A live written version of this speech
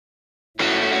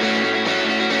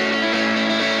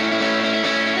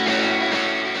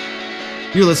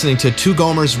You're listening to Two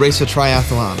Gomers Race a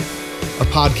Triathlon, a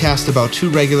podcast about two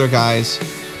regular guys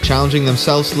challenging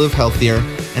themselves to live healthier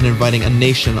and inviting a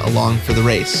nation along for the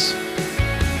race.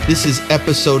 This is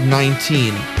episode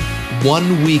 19,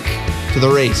 1 week to the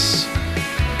race,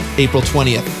 April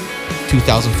 20th,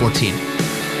 2014.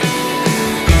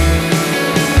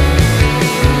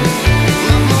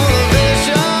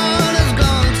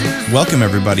 Welcome,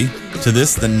 everybody, to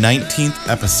this, the 19th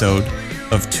episode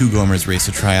of Two Gomers Race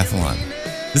a Triathlon.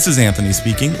 This is Anthony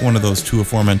speaking, one of those two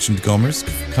aforementioned Gomers,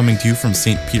 coming to you from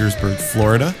St. Petersburg,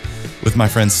 Florida, with my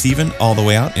friend Steven all the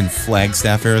way out in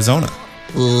Flagstaff, Arizona.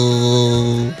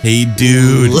 Hey,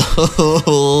 dude.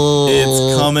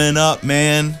 It's coming up,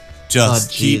 man.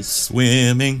 Just keep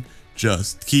swimming.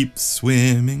 Just keep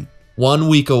swimming. 1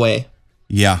 week away.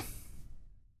 Yeah.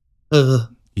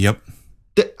 Yep.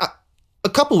 A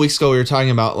couple weeks ago, we were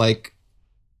talking about, like,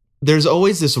 there's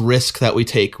always this risk that we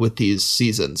take with these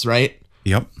seasons, right?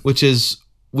 Yep. Which is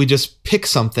we just pick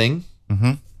something.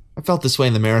 Mm-hmm. I felt this way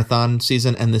in the marathon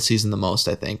season and this season the most,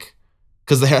 I think.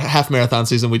 Because the half marathon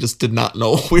season, we just did not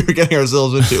know what we were getting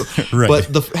ourselves into. Right.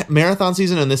 But the marathon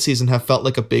season and this season have felt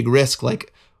like a big risk.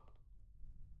 Like,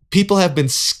 people have been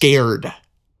scared.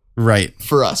 Right.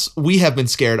 For us. We have been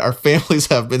scared. Our families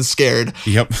have been scared.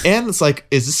 Yep. And it's like,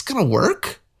 is this going to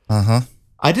work? Uh-huh.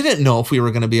 I didn't know if we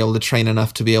were going to be able to train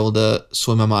enough to be able to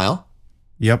swim a mile.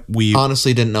 Yep. We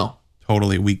honestly didn't know.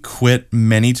 Totally. We quit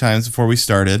many times before we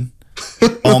started.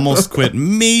 Almost quit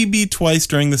maybe twice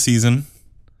during the season.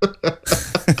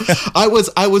 I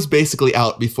was basically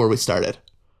out before we started.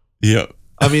 Yep.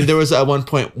 I mean, there was at one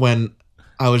point when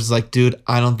I was like, dude,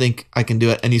 I don't think I can do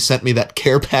it. And you sent me that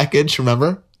care package,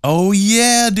 remember? Oh,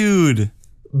 yeah, dude.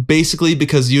 Basically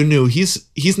because you knew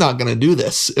he's not going to do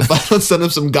this if I don't send him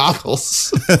some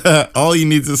goggles. All he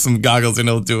needs is some goggles and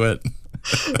he'll do it.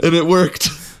 And it worked.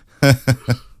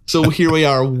 So here we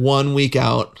are 1 week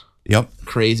out. Yep.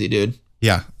 Crazy, dude.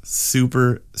 Yeah.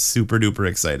 Super, super duper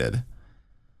excited.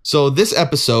 So this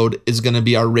episode is going to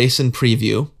be our race and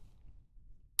preview.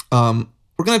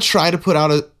 We're going to try to put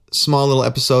out a small little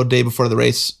episode day before the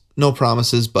race. No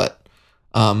promises, but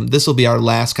this will be our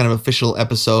last kind of official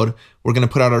episode. We're going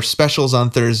to put out our specials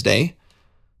on Thursday.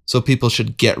 So people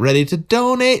should get ready to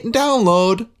donate and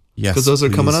download. Yes, because those are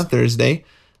please. coming on Thursday.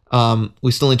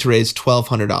 We still need to raise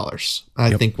 $1,200.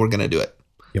 I think we're going to do it.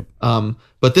 Yep.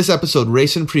 But this episode,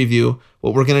 race and preview,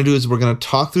 what we're going to do is we're going to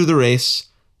talk through the race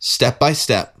step by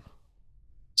step,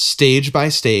 stage by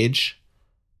stage.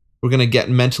 We're going to get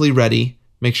mentally ready,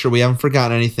 make sure we haven't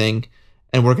forgotten anything,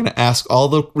 and we're going to ask all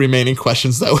the remaining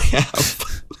questions that we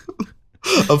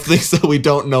have of things that we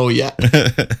don't know yet.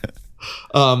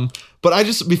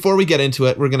 But before we get into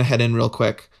it, we're going to head in real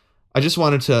quick. I just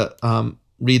wanted to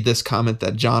read this comment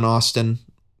that John Austin,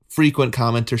 frequent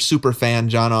commenter, super fan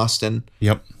John Austin,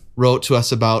 Yep. wrote to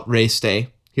us about race day.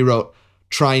 He wrote,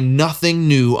 "Try nothing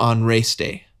new on race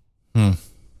day."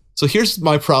 So here's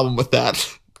my problem with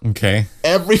that. Okay.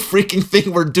 Every freaking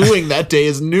thing we're doing that day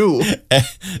is new.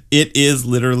 It is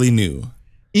literally new.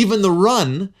 Even the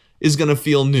run is going to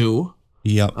feel new.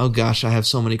 Yep. Oh gosh, I have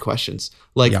so many questions.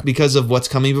 Because of what's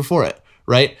coming before it,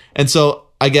 right? And so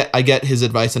I get his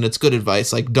advice, and it's good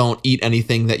advice. Like, don't eat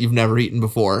anything that you've never eaten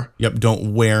before. Yep.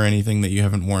 Don't wear anything that you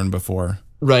haven't worn before.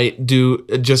 Right.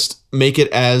 Just make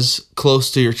it as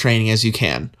close to your training as you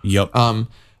can. Yep.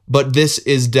 But this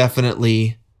is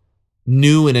definitely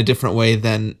new in a different way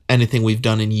than anything we've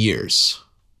done in years.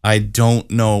 I don't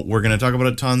know. We're going to talk about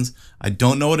it tons. I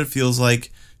don't know what it feels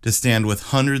like to stand with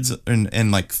hundreds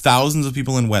and like thousands of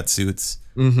people in wetsuits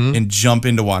and jump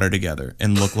into water together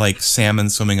and look like salmon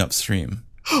swimming upstream.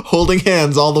 Holding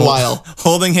hands all the while.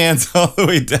 Holding hands all the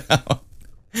way down.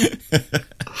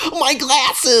 My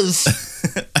glasses!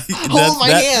 Hold my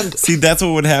hand! See, that's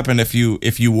what would happen if you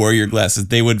wore your glasses.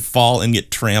 They would fall and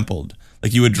get trampled.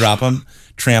 Like, you would drop them,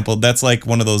 trampled. That's like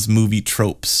one of those movie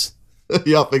tropes.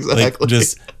 Yep, exactly. Like,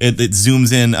 just it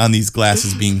zooms in on these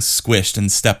glasses being squished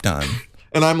and stepped on.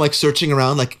 And I'm like searching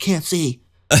around like, I can't see.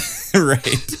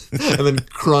 Right. And then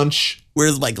crunch.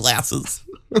 Where's my glasses?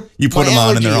 You put them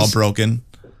on and they're all broken.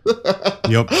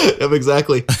 Yep. Yep,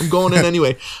 exactly. I'm going in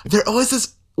anyway. There's always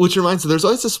this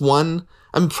one,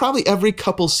 I mean, probably every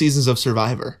couple seasons of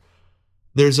Survivor,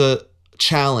 there's a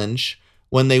challenge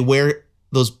when they wear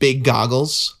those big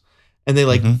goggles and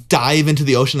they dive into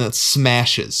the ocean and it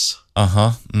smashes.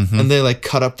 Uh-huh. Mm-hmm. And they like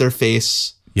cut up their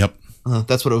face. Yep.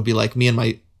 That's what it would be like. Me and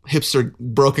my hipster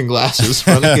broken glasses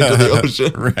running into the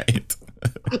ocean. Right.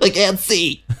 I can't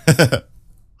see. All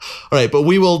right, but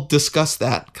we will discuss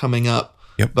that coming up.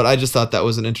 Yep. But I just thought that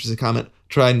was an interesting comment.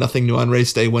 Try nothing new on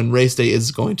race day when race day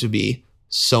is going to be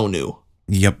so new.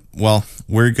 Yep. Well,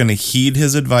 we're going to heed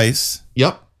his advice.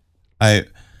 Yep.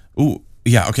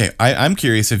 Okay. I'm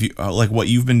curious if you like what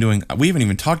you've been doing. We haven't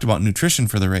even talked about nutrition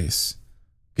for the race.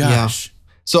 Gosh. Yeah.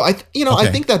 So I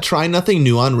think that try nothing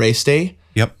new on race day.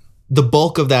 Yep. The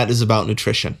bulk of that is about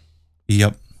nutrition.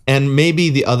 Yep. And maybe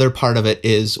the other part of it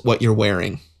is what you're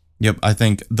wearing. Yep. I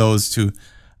think those two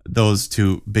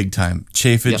big time.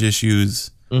 Chafage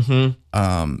issues.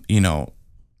 Mm-hmm.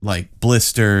 Like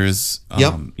blisters.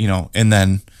 Yep. And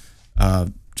then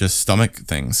just stomach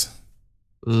things.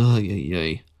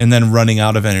 Yay. And then running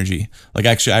out of energy. Like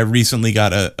actually, I recently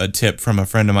got a tip from a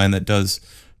friend of mine that does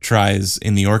tries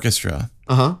in the orchestra.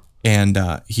 Uh-huh. And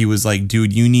he was like,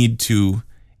 dude, you need to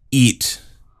eat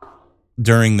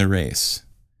during the race.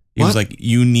 He was like,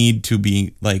 you need to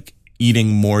be like eating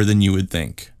more than you would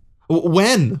think.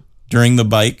 When? During the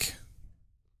bike.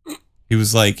 He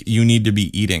was like, you need to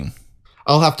be eating.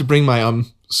 I'll have to bring my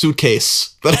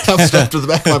suitcase that I have stuffed to the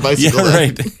back of my bicycle. Yeah,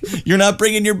 right. You're not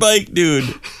bringing your bike,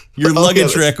 dude. Your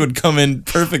luggage rack would come in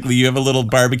perfectly. You have a little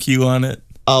barbecue on it.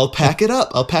 I'll pack it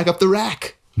up. I'll pack up the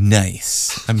rack.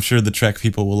 Nice. I'm sure the Trek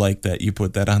people will like that. You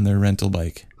put that on their rental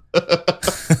bike.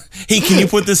 Hey, can you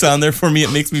put this on there for me?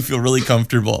 It makes me feel really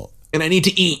comfortable. And I need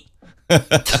to eat. All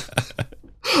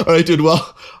right, dude.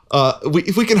 Well,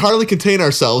 we can hardly contain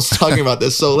ourselves talking about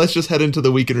this, so let's just head into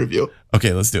the week in review.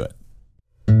 Okay, let's do it.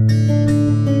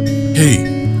 Hey,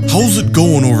 how's it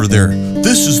going over there?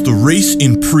 This is the race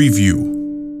in preview.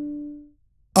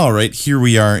 All right, here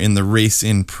we are in the race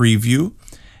in preview.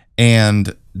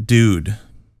 And dude,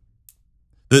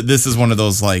 this is one of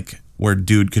those like where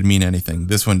dude could mean anything.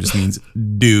 This one just means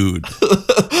dude.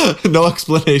 No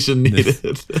explanation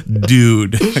needed.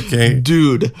 Dude. Okay.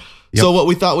 Dude. Yep. So what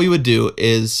we thought we would do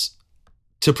is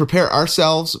to prepare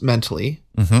ourselves mentally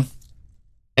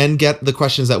and get the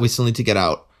questions that we still need to get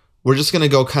out. We're just going to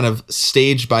go kind of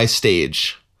stage by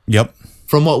stage. Yep.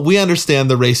 From what we understand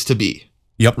the race to be.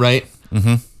 Yep. Right?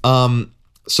 Mm-hmm.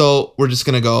 So we're just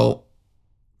going to go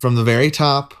from the very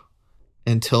top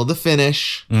until the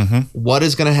finish. Mm-hmm. What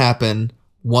is going to happen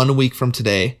 1 week from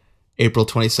today, April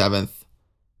 27th,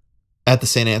 at the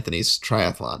St. Anthony's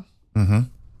Triathlon? Mm-hmm.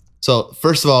 So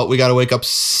first of all, we got to wake up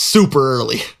super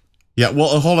early. Yeah.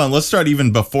 Well, hold on. Let's start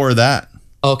even before that.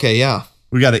 Okay. Yeah.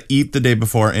 We got to eat the day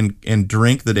before and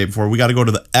drink the day before. We got to go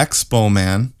to the expo,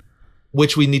 man.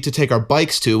 Which we need to take our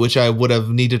bikes to, which I would have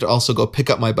needed to also go pick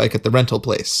up my bike at the rental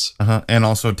place. And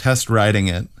also test riding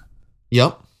it.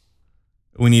 Yep.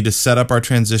 We need to set up our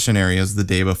transition areas the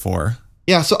day before.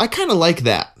 Yeah, so I kind of like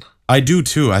that. I do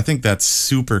too. I think that's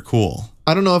super cool.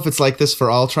 I don't know if it's like this for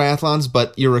all triathlons,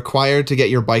 but you're required to get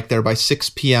your bike there by 6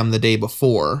 p.m. the day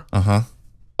before.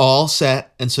 All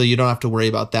set, and so you don't have to worry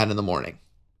about that in the morning.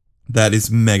 That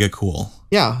is mega cool.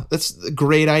 Yeah, that's a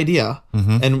great idea.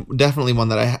 And definitely one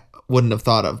that I wouldn't have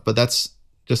thought of, but that's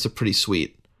just a pretty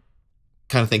sweet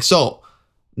kind of thing. So,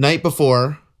 night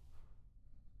before,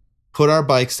 put our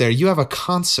bikes there. You have a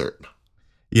concert.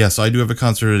 Yes, I do have a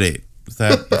concert at 8.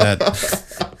 That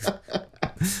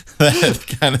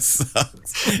kind of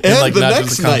sucks. And like, the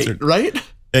next night, right?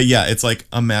 Yeah, it's like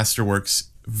a Masterworks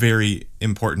very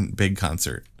important big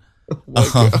concert. Oh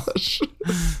my gosh.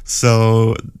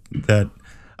 So that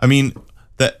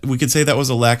we could say that was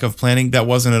a lack of planning. That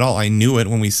wasn't at all. I knew it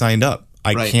when we signed up.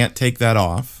 I can't take that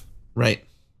off. Right.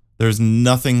 There's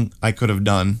nothing I could have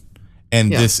done.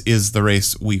 And this is the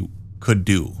race we could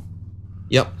do.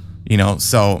 Yep.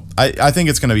 So I think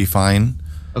it's going to be fine.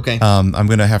 Okay. I'm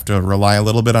going to have to rely a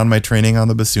little bit on my training on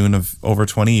the bassoon of over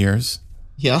 20 years.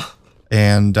 Yeah.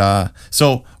 And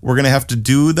so we're going to have to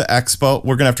do the expo.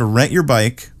 We're going to have to rent your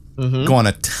bike, go on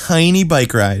a tiny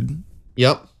bike ride.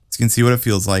 Yep. So you can see what it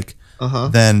feels like.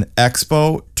 Then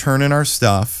expo, turn in our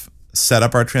stuff, set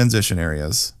up our transition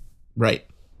areas. Right.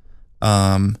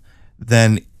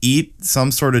 Then eat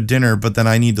some sort of dinner, but then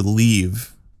I need to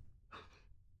leave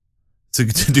to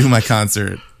do my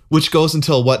concert. Which goes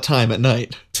until what time at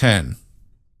night? 10.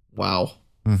 Wow.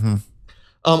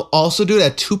 Also do it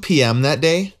at 2 p.m. that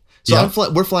day. So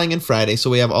we're flying in Friday, so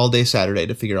we have all day Saturday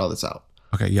to figure all this out.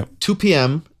 Okay, yep. 2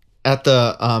 p.m. at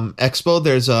the expo,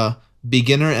 there's a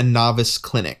beginner and novice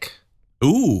clinic.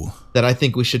 Ooh. That I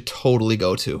think we should totally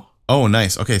go to. Oh,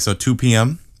 nice. Okay, so 2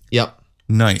 p.m.? Yep.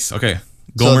 Nice. Okay.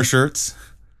 Gomer shirts?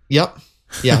 Yep.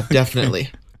 Yeah, definitely.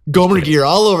 Gomer gear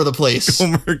all over the place.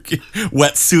 Gomer gear.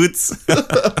 Wetsuits.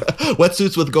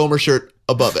 Wetsuits with Gomer shirt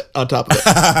above it, on top of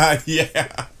it.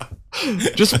 Yeah.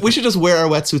 We should just wear our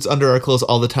wetsuits under our clothes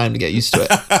all the time to get used to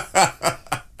it.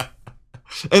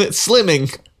 And it's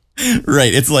slimming.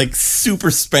 Right. It's like super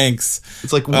Spanx.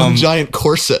 It's like one giant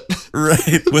corset.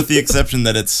 Right. With the exception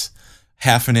that it's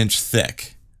half an inch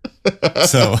thick.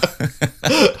 So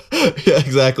Yeah,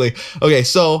 exactly. Okay,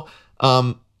 so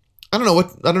I don't know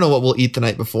what we'll eat the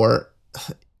night before.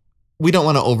 We don't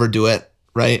want to overdo it,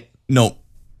 right? no.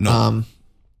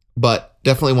 But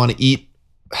definitely want to eat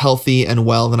healthy and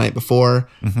well the night before.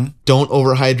 Mm-hmm. Don't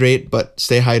overhydrate, but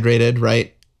stay hydrated,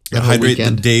 right? That whole Hydrate the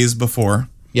weekend. days before.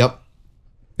 Yep.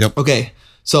 Yep. Okay,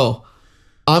 so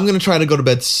I'm going to try to go to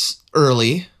bed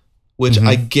early, which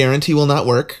I guarantee will not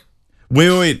work.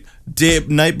 Wait.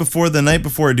 Night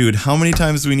before, dude. How many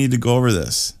times do we need to go over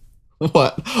this?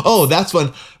 What? Oh, that's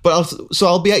when. But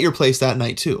I'll be at your place that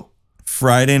night too.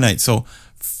 Friday night. So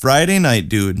Friday night,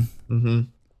 dude. Mm-hmm.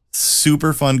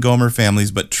 Super fun Gomer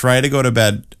families, but try to go to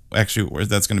bed. Actually,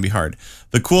 that's going to be hard.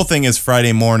 The cool thing is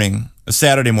Saturday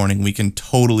morning, we can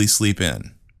totally sleep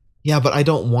in. Yeah, but I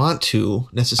don't want to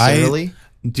necessarily.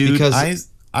 Dude, because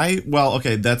well,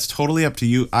 okay, that's totally up to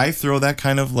you. I throw that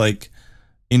kind of like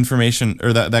information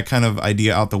or that kind of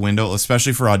idea out the window,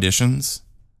 especially for auditions.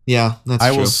 Yeah, that's I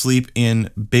true. will sleep in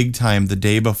big time the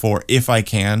day before if I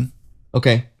can,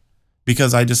 Okay.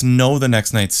 because I just know the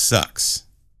next night sucks.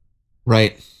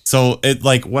 Right. So it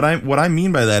like what I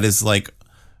mean by that is like,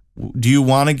 do you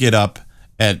want to get up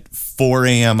at 4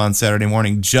 a.m. on Saturday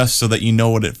morning just so that you know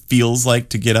what it feels like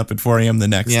to get up at 4 a.m. the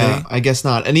next day? Yeah, I guess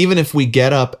not. And even if we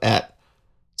get up at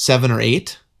 7 or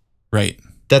 8, Right.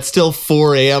 that's still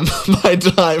 4 a.m. my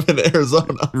time in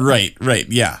Arizona. Right.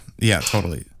 Yeah,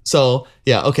 totally. So,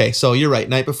 yeah, okay. So you're right.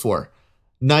 Night before.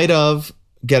 Night of,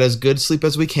 get as good sleep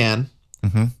as we can.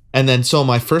 Mm-hmm. And then, so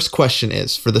my first question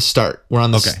is for the start. We're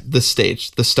on this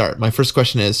stage, the start. My first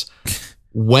question is,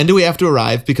 when do we have to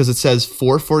arrive? Because it says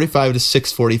 4:45 to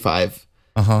 6:45.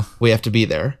 Uh-huh. We have to be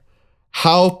there.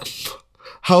 How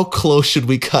close should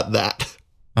we cut that?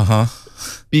 Uh-huh.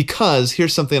 Because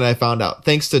here's something that I found out.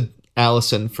 Thanks to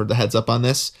Allison for the heads up on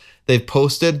this. They've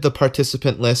posted the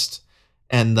participant list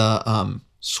and the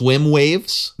swim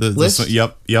waves list.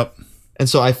 Yep. And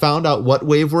so I found out what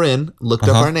wave we're in, looked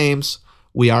up our names.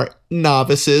 We are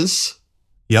novices.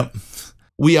 Yep.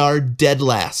 We are dead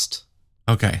last.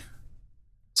 Okay.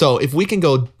 So if we can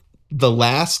go the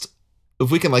last, if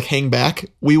we can like hang back,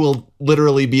 we will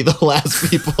literally be the last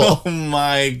people. Oh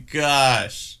my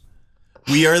gosh.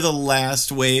 We are the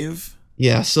last wave?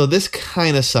 Yeah, so this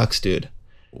kind of sucks, dude.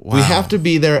 Wow. We have to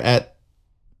be there at,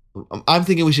 I'm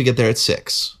thinking we should get there at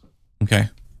 6. Okay.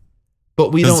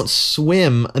 But we don't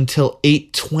swim until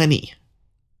 8:20.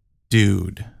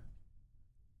 Dude.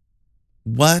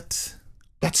 What?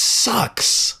 That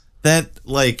sucks. That,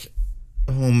 like,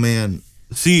 oh man.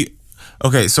 See,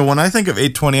 okay, so when I think of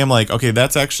 8:20, I'm like, okay,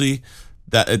 that's actually,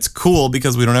 that it's cool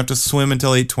because we don't have to swim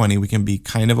until 8:20. We can be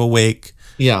kind of awake.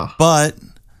 Yeah. But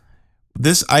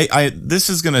this this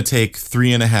is gonna take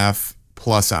 3.5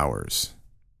 plus hours.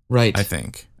 Right. I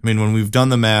think. I mean, when we've done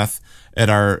the math at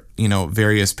our,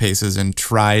 various paces and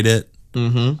tried it,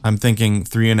 I'm thinking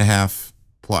 3.5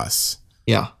 plus.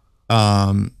 Yeah.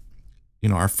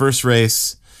 Our first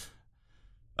race.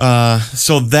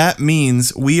 So that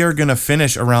means we are gonna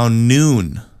finish around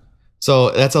noon.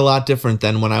 So that's a lot different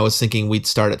than when I was thinking we'd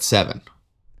start at 7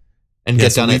 and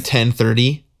get done at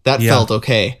 10:30. That felt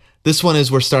okay. This one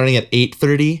is we're starting at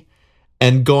 8:30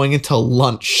 and going until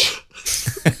lunch.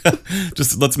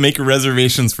 Just let's make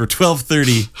reservations for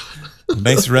 12:30.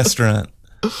 Nice restaurant.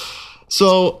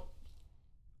 So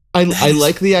I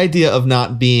like the idea of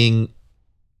not being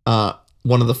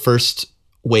one of the first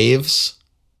waves.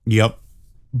 Yep.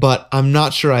 But I'm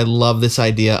not sure I love this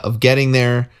idea of getting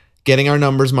there, getting our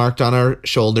numbers marked on our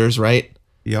shoulders, right?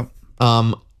 Yep.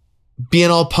 Being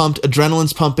all pumped,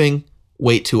 adrenaline's pumping,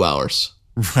 wait 2 hours.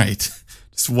 Right.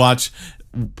 Just watch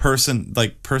person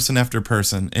after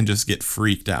person and just get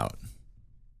freaked out.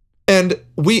 And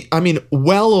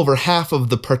well over half of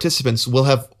the participants will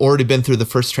have already been through the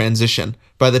first transition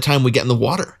by the time we get in the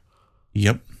water.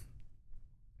 Yep.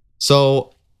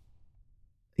 So,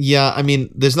 yeah,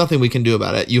 there's nothing we can do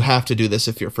about it. You have to do this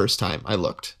if you're first time. I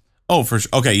looked. Oh, for sure.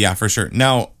 Okay, yeah, for sure.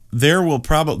 Now,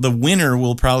 the winner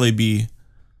will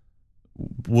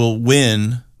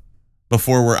win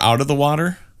before we're out of the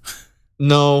water?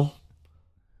 No.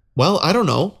 Well, I don't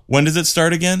know. When does it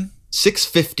start again?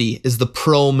 6:50 is the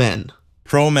pro men.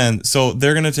 Pro men. So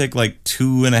they're going to take like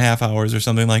 2.5 hours or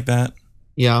something like that?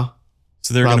 Yeah.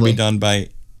 So they're going to be done by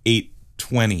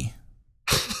 8:20.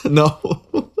 No.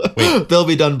 Wait. They'll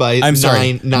be done by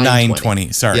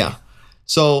 9:20. Sorry. Yeah.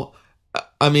 So,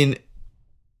 the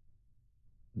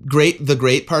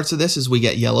great parts of this is we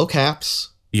get yellow caps.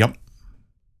 Yep.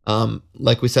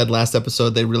 Like we said last episode,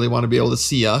 they really want to be able to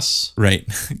see us. Right.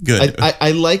 Good.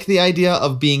 I like the idea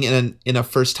of being in a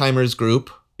first timers group.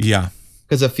 Yeah.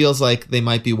 because it feels like they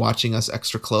might be watching us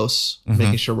extra close,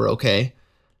 making sure we're okay.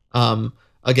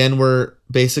 Again, we're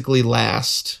basically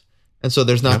last, and so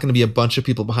there's not going to be a bunch of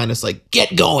people behind us like,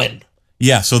 get going.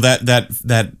 Yeah, so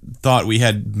that thought we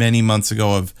had many months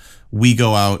ago of we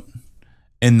go out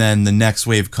and then the next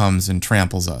wave comes and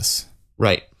tramples us.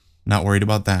 Right. Not worried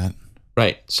about that.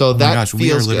 Right. So Oh that my gosh, feels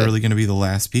we are literally good. going to be the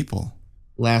last people.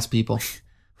 Last people.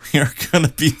 We are going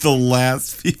to be the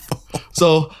last people.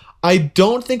 So I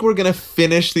don't think we're going to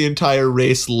finish the entire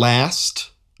race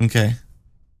last, Okay.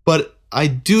 but I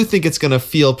do think it's going to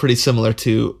feel pretty similar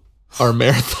to our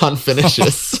marathon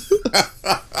finishes.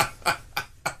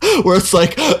 Where it's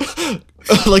like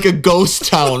a ghost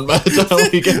town by the time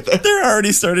we get there. They're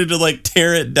already starting to like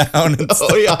tear it down and stuff.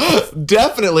 Oh yeah,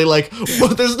 definitely. Like,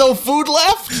 there's no food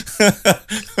left.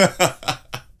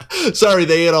 Sorry,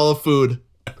 they ate all the food.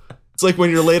 It's like when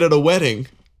you're late at a wedding.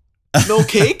 No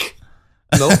cake?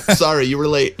 Nope. Sorry, you were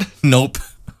late. Nope.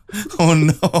 Oh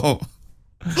no.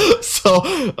 So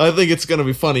I think it's gonna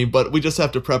be funny, but we just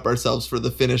have to prep ourselves for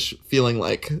the finish, feeling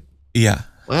like, Yeah.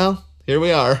 well, here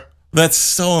we are. That's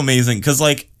so amazing because,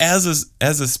 like, as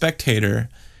a spectator,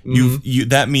 you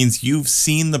that means you've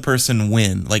seen the person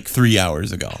win like 3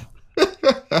 hours ago.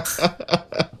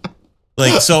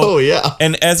 Like, so, Oh yeah,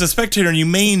 and as a spectator, you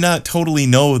may not totally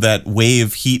know that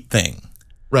wave heat thing.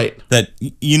 right. That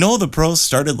the pros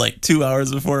started like 2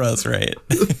 hours before us, right?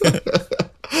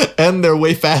 And they're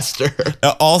way faster.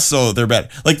 Also, they're better.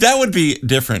 Like, that would be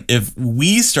different if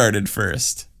we started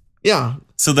first. Yeah,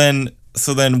 So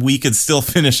then we could still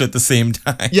finish at the same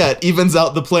time. yeah. It evens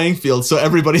out the playing field, so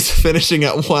everybody's finishing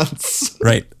at once.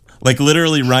 Right. Like,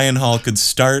 literally, Ryan Hall could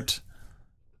start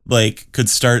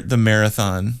the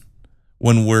marathon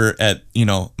when we're at,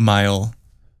 mile,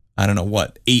 I don't know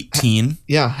what, 18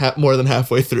 Yeah, more than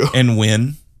halfway through. and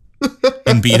win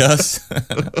and beat us.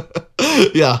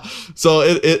 Yeah, so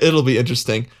it'll be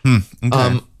interesting.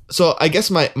 Okay. So I guess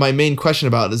my main question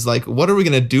about it is like, what are we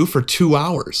gonna do for 2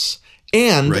 hours?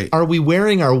 And Right. are we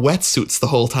wearing our wetsuits the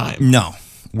whole time? No,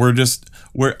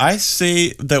 I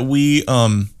say that we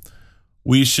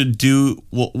should do,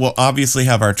 we'll obviously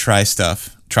have our tri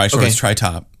shorts, Okay. tri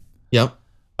top. Yep.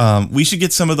 We should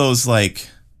get some of those like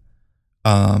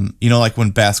like when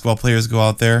basketball players go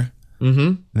out there, Mm-hmm.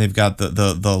 and they've got the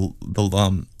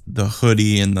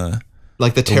hoodie and the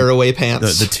Like the tearaway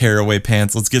pants. the tearaway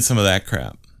pants. Let's get some of that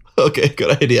crap. Okay,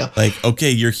 good idea. Like, okay,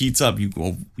 your heat's up. You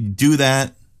go do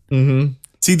that. Mm-hmm.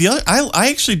 See, the other, I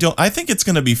actually don't. I think it's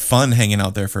gonna be fun hanging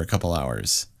out there for a couple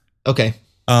hours. Okay.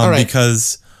 All right.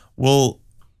 Because we'll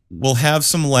have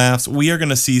some laughs. We are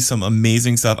gonna see some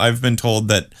amazing stuff. I've been told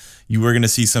that you are gonna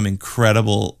see some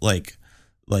incredible like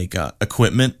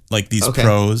equipment, like these Okay.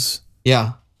 pros.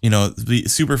 Yeah. It'd be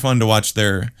super fun to watch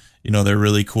their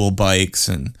really cool bikes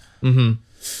and Mm-hmm.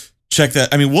 check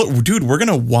that. I mean, dude, we're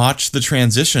gonna watch the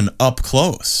transition up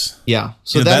close. Yeah.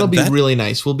 So Yeah, that'll that- be really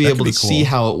nice. We'll be that able could to be see cool.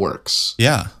 how it works.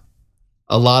 Yeah.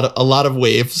 A lot of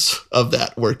waves of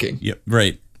that working. Yep.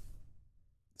 Right.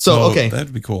 So okay.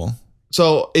 That'd be cool.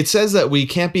 So it says that we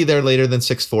can't be there later than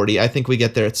 6:40. I think we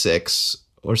get there at 6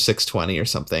 or 6:20 or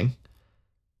something.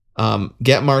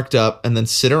 Get marked up and then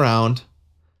sit around.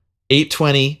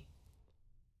 8:20,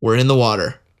 we're in the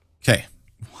water. Okay.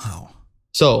 Wow.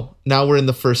 So now we're in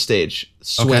the first stage,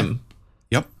 swim. Okay.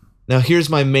 Yep. Now here's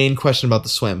my main question about the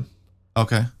swim.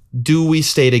 Okay. Do we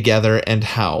stay together and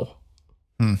how?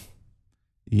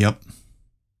 Yep.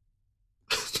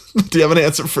 Do you have an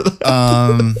answer for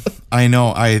that? I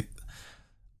know. I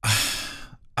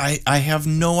have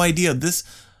no idea. This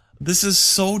is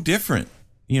so different.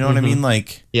 You know what I mean?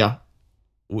 Like, Yeah.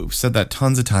 we've said that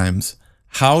tons of times.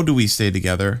 How do we stay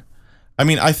together? I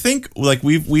mean, I think like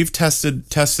we've tested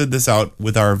this out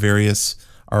with our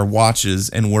watches,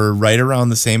 and we're right around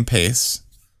the same pace,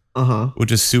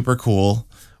 which is super cool.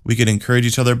 We could encourage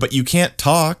each other, but you can't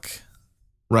talk.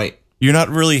 Right. You're not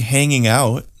really hanging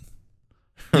out.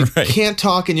 You Right. can't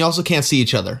talk and you also can't see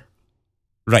each other.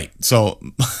 Right. So,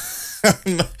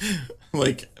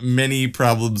 like, many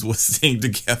problems with staying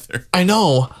together. I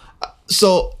know.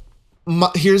 So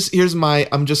here's my,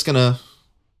 I'm just going to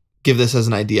give this as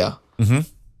an idea. Mm-hmm.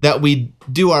 That we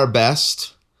do our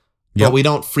best, Yep. but we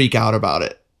don't freak out about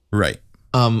it. Right.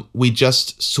 We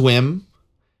just swim,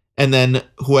 and then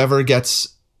whoever gets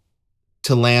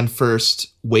to land first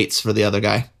waits for the other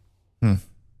guy.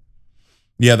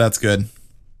 Yeah, that's good.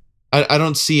 I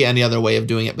don't see any other way of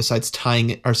doing it besides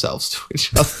tying ourselves to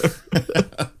each other.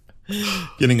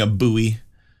 Getting a buoy.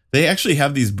 They actually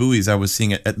have these buoys. I was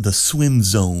seeing it at the swim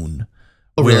zone,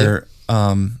 Oh, really? where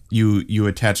you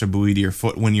attach a buoy to your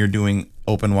foot when you're doing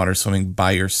open water swimming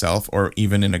by yourself or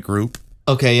even in a group.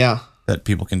 Okay, yeah. that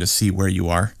people can just see where you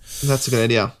are. That's a good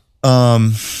idea.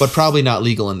 Um, But probably not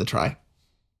legal in the Tri.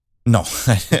 no,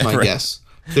 My right. guess.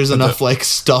 There's enough like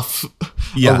stuff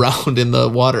Yeah. around in the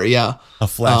water. Yeah. A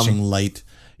flashing light.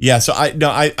 Yeah. So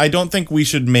I don't think we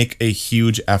should make a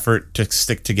huge effort to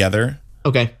stick together.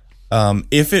 Okay.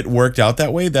 If it worked out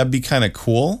that way, that'd be kind of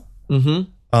cool. Mm-hmm.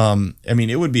 I mean,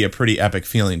 it would be a pretty epic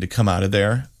feeling to come out of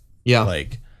there, Yeah.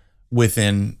 like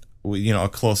within, a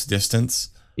close distance.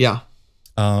 Yeah.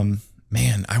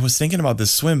 Man, I was thinking about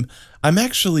this swim. I'm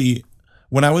actually,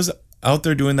 when I was out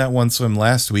there doing that one swim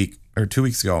last week or 2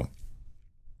 weeks ago,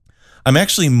 I'm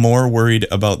actually more worried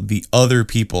about the other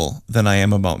people than I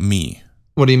am about me.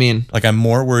 What do you mean? Like, I'm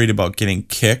more worried about getting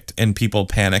kicked and people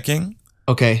panicking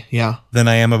Okay. Yeah. than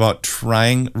I am about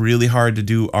trying really hard to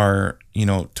do our,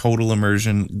 total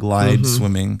immersion glide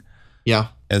swimming Yeah.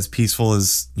 as peaceful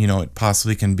as, it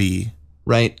possibly can be.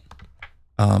 Right.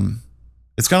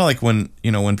 It's kind of like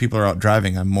when people are out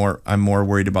driving, I'm more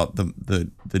worried about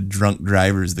the drunk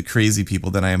drivers, the crazy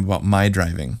people, than I am about my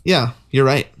driving. Yeah. You're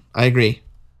right. I agree.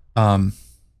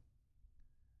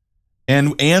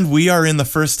 And we are in the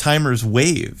first timers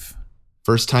wave.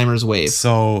 First timers wave.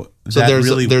 So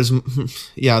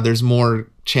there's more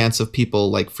chance of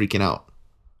people like freaking out.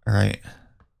 all right.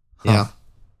 Yeah.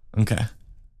 Okay.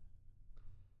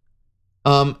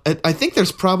 I think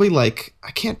there's probably like,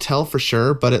 I can't tell for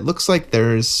sure, but it looks like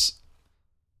there's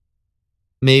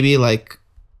maybe like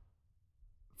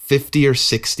 50 or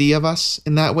 60 of us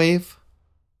in that wave.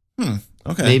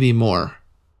 Okay. Maybe more.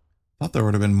 Thought there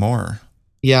would have been more.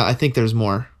 Yeah, I think there's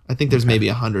more. I think there's maybe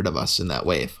 100 of us in that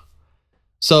wave.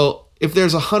 So if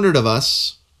there's 100 of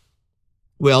us,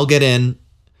 we all get in.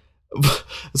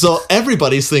 So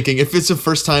everybody's thinking, if it's a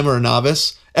first time or a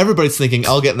novice, everybody's thinking,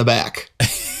 I'll get in the back.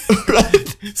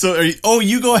 Right? So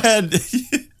you go ahead.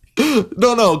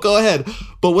 No, go ahead.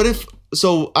 But what if,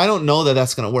 so I don't know that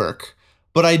that's going to work,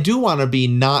 but I do want to be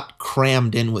not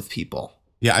crammed in with people.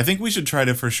 Yeah, I think we should try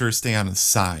to for sure stay on the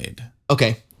side.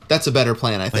 Okay. That's a better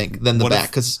plan, I think, than the back,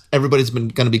 because everybody's been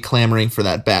going to be clamoring for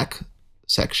that back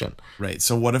section. Right.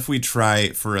 So what if we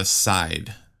try for a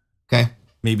side? Okay.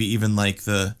 Maybe even look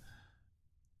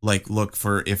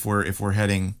for if we're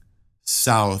heading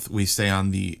south, we stay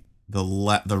on the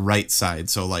right side.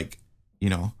 So like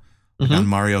on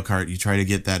Mario Kart, you try to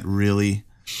get that really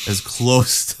as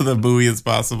close to the buoy as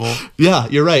possible. Yeah,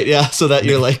 you're right. Yeah, so that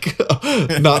you're like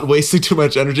not wasting too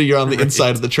much energy. You're on the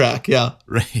inside of the track. Yeah.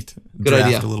 Right. Good Draft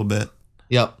idea. a little bit.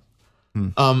 Yep.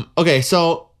 Okay,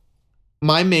 so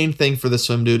my main thing for the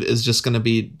swim dude is just going to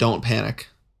be don't panic.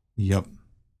 Yep.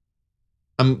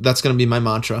 That's going to be my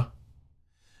mantra.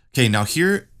 Okay, now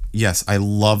here, yes, I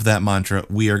love that mantra.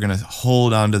 We are going to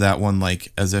hold on to that one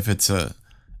like as if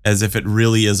it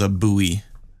really is a buoy.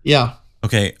 Yeah.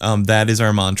 Okay, that is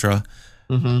our mantra.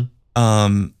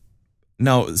 Mm-hmm.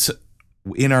 Now, so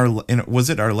was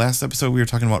it our last episode we were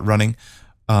talking about running,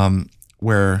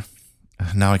 where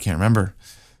now I can't remember.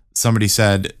 Somebody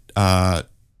said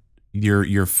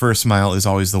your first mile is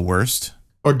always the worst.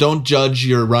 Or don't judge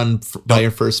your run by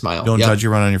your first mile. Don't judge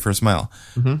your run on your first mile.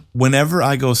 Mm-hmm. Whenever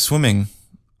I go swimming,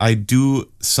 I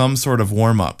do some sort of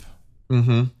warm up.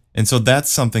 Mm-hmm. And so that's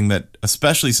something that,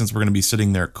 especially since we're going to be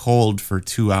sitting there cold for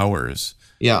 2 hours,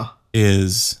 Yeah.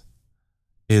 is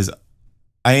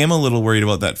I am a little worried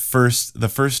about the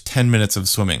first 10 minutes of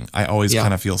swimming. I always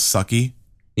kind of feel sucky.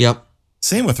 Yep.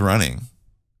 Same with running.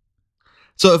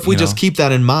 So if we just keep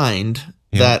that in mind,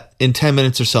 that in 10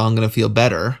 minutes or so I'm going to feel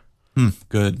better,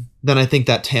 good. then I think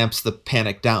that tamps the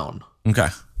panic down. Okay.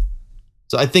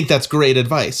 So I think that's great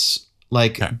advice.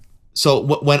 Like, so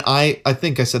when I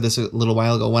think I said this a little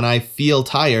while ago, when I feel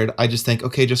tired, I just think,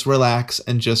 okay, just relax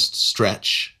and just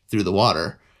stretch through the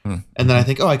water. And then I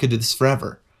think, oh, I could do this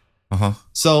forever. Uh-huh.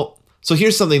 So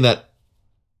here's something that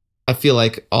I feel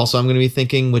like also I'm going to be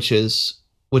thinking, which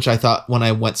I thought when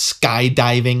I went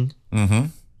skydiving.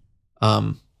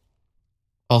 Mm-hmm.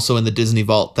 Also in the Disney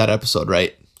Vault, that episode,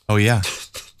 right? Oh yeah.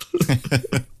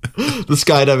 The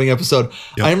skydiving episode.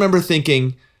 Yep. I remember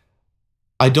thinking,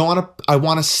 I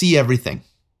want to see everything.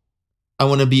 I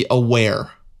want to be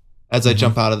aware as I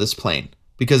jump out of this plane,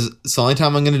 because it's the only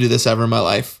time I'm going to do this ever in my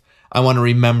life. I want to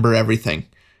remember everything.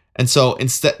 And so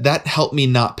instead, that helped me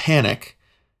not panic.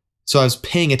 So I was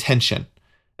paying attention.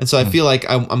 And so I feel like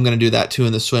I'm going to do that too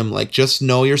in the swim. Like, just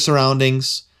know your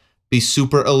surroundings, be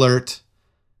super alert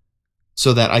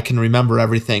so that I can remember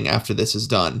everything after this is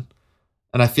done.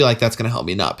 And I feel like that's going to help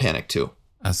me not panic too.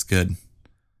 That's good.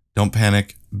 Don't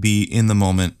panic. Be in the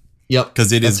moment. Yep.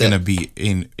 Because it is going to be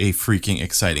in a freaking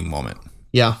exciting moment.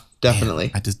 Yeah, definitely.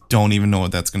 Man, I just don't even know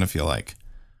what that's going to feel like.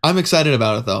 I'm excited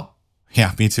about it though.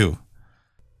 Yeah, me too.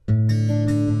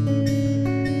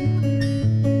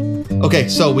 Okay,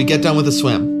 so we get done with the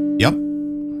swim. Yep.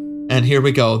 And here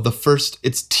we go. The first,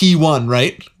 it's T1,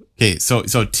 right? Okay, so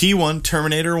T1,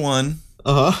 Terminator 1,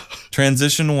 Uh-huh.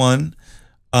 Transition 1.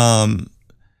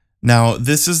 Now,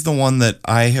 this is the one that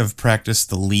I have practiced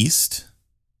the least.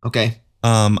 Okay.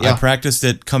 I Yeah. practiced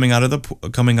it coming out of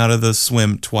the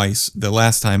swim twice. The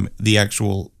last time, the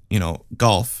actual,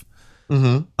 golf.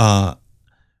 Mm-hmm.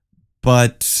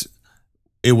 But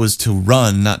it was to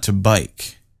run, not to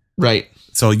bike. Right.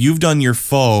 So you've done your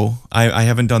faux. I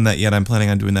haven't done that yet. I'm planning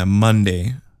on doing that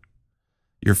Monday.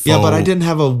 Your faux. Yeah, but I didn't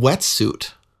have a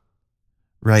wetsuit.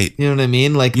 Right. You know what I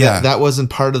mean? Like Yeah. that wasn't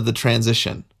part of the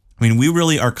transition. I mean, we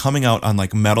really are coming out on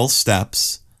like metal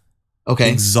steps, Okay.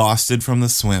 exhausted from the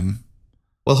swim.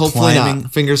 Well, hopefully climbing.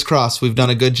 not. Fingers crossed. We've done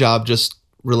a good job just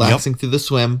relaxing through the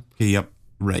swim. Yep.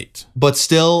 Right. But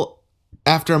still,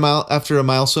 after a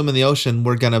mile swim in the ocean,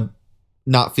 we're gonna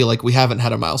not feel like we haven't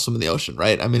had a mile swim in the ocean,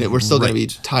 right? I mean, we're still gonna be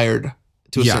Right. tired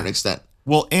to a Yeah. certain extent.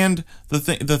 Well, and the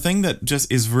thing that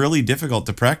just is really difficult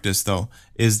to practice though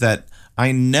is that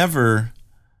I never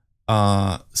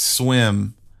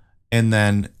swim and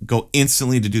then go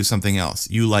instantly to do something else.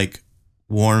 You like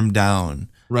warm down.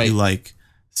 Right. You like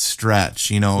stretch,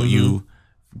 Mhm. you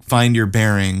find your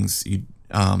bearings.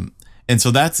 And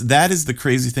so that is the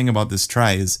crazy thing about this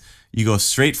try is you go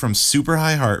straight from super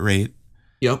high heart rate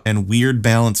Yep. and weird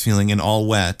balance feeling and all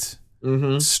wet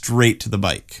Mm-hmm. straight to the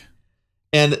bike.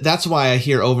 And that's why I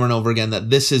hear over and over again that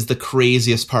this is the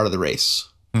craziest part of the race.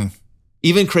 Hmm.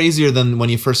 Even crazier than when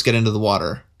you first get into the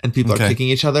water and people Okay. are kicking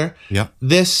each other. Yep.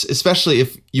 This, especially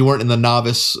if you weren't in the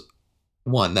novice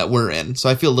one that we're in. So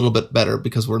I feel a little bit better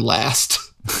because we're last.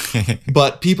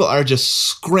 But people are just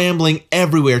scrambling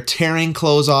everywhere, tearing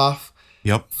clothes off,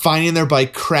 Yep. finding their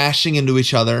bike, crashing into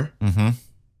each other,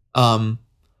 Mm-hmm.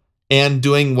 and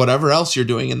doing whatever else you're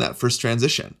doing in that first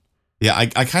transition. Yeah,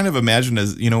 I kind of imagine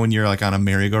as, when you're like on a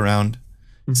merry-go-round,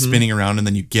 Mhm. spinning around and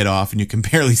then you get off and you can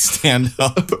barely stand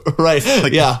up. Right.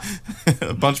 Like- Yeah.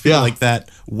 A bunch of people Yeah. like that,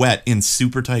 wet in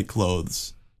super tight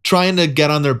clothes. Trying to get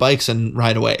on their bikes and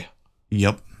ride away.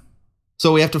 Yep.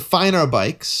 So we have to find our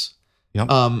bikes. Yep.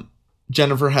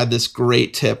 Jennifer had this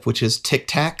great tip, which is Tic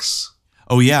Tacs.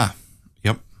 Oh, yeah.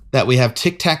 Yep. That we have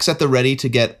Tic Tacs at the ready to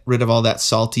get rid of all that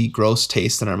salty, gross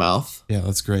taste in our mouth. Yeah,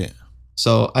 that's great.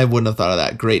 So I wouldn't have thought of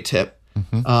that. Great tip.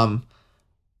 Mhm.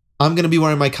 I'm going to be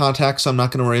wearing my contacts, so I'm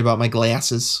not going to worry about my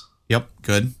glasses. Yep.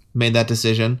 Good. Made that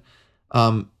decision.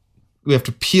 We have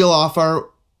to peel off our...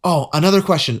 Oh, another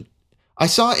question. I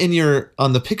saw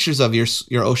on the pictures of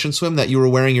your ocean swim that you were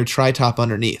wearing your tri-top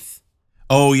underneath.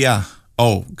 Oh, yeah.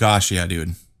 Oh, gosh. Yeah,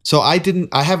 dude. So I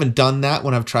haven't done that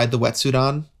when I've tried the wetsuit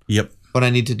on, Yep. but I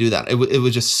need to do that. It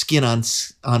was just skin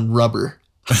on rubber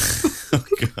Oh,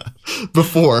 God.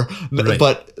 before, Right.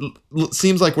 but it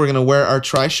seems like we're going to wear our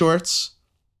tri-shorts,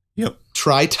 Yep.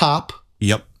 tri-top,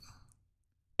 Yep.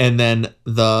 and then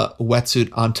the wetsuit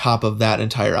on top of that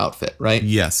entire outfit, right?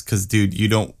 Yes, because, dude,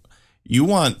 you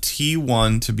want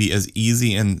T1 to be as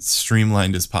easy and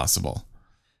streamlined as possible.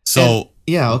 So,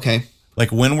 Yeah, okay.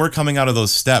 like when we're coming out of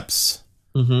those steps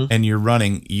Mm-hmm. and you're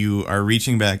running, you are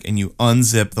reaching back and you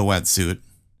unzip the wetsuit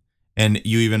and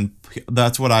you even,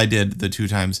 that's what I did the 2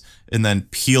 times, and then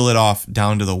peel it off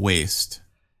down to the waist.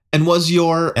 And was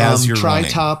your As you're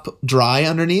tri-top dry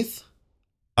underneath?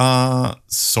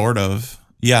 Sort of.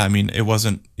 Yeah, I mean, it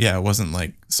wasn't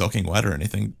like soaking wet or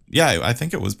anything. Yeah, I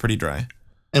think it was pretty dry.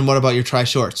 And what about your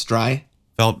tri-shorts? Dry?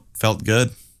 Felt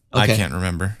good. I Okay. can't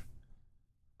remember.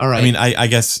 All right. I mean, I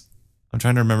guess I'm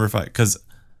trying to remember because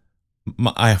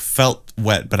I felt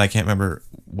wet, but I can't remember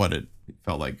what it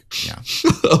felt like. Yeah.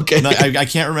 okay. No, I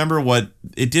can't remember what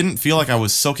it didn't feel like. I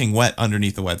was soaking wet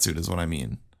underneath the wetsuit is what I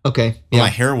mean. Okay. But Yeah. my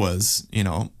hair was,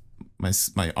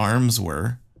 my arms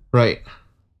were. Right.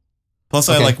 Plus,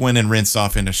 Okay. I like went and rinsed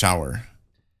off in a shower.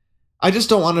 I just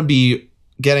don't want to be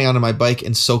getting onto my bike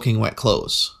in soaking wet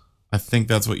clothes. I think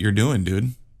that's what you're doing,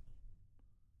 dude.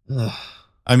 Ugh.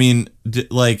 I mean,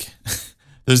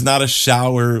 there's not a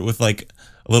shower with like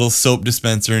a little soap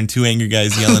dispenser and 2 angry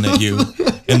guys yelling at you,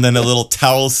 and then a little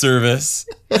towel service.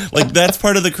 Like that's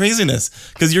part of the craziness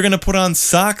because you're gonna put on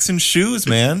socks and shoes,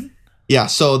 man. Yeah,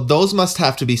 so those must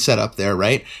have to be set up there,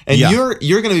 right? And Yeah.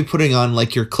 you're going to be putting on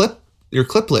like your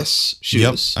clipless shoes.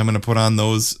 Yep, I'm gonna put on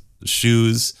those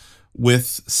shoes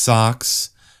with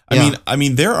socks. Yeah. I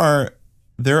mean, there are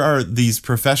these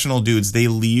professional dudes. They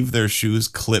leave their shoes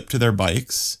clipped to their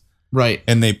bikes Right.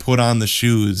 and they put on the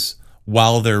shoes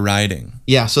while they're riding.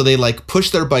 Yeah, so they like push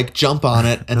their bike, jump on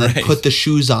it, and then Right. put the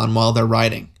shoes on while they're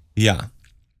riding. Yeah.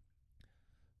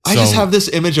 I just So- have this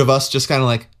image of us just kind of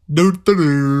like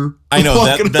I know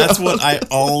walking that's around. what I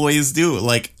always do.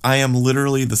 Like, I am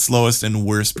literally the slowest and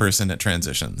worst person at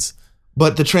transitions.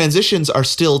 But the transitions are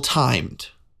still timed.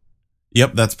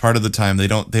 Yep, that's part of the time. They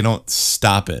don't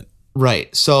stop it.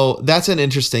 Right. So that's an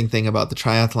interesting thing about the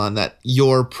triathlon, that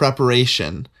your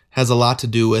preparation has a lot to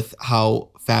do with how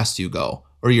fast you go,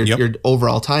 or your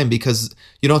overall time, because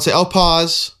you don't say, "Oh,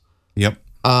 pause. Yep.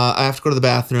 I have to go to the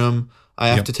bathroom. I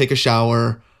have to take a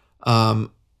shower. I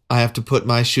have to put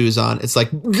my shoes on." It's like,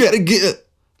 let's go.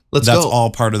 That's all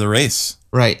part of the race.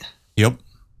 Right. Yep.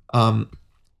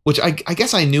 Which I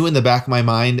guess I knew in the back of my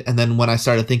mind. And then when I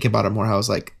started thinking about it more, I was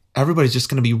like, everybody's just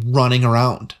going to be running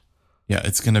around. Yeah,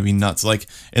 it's going to be nuts. Like,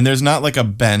 and there's not like a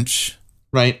bench.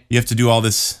 Right. You have to do all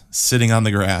this sitting on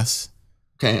the grass.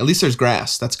 Okay. At least there's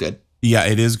grass. That's good. Yeah,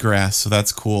 it is grass, so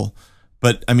that's cool.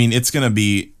 But I mean, you're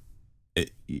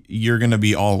going to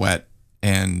be all wet,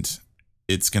 and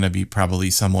it's going to be probably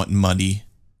somewhat muddy.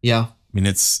 Yeah. I mean,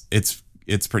 it's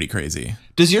pretty crazy.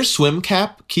 Does your swim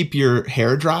cap keep your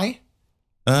hair dry?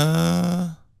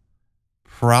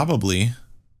 Probably.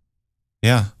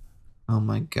 Yeah. Oh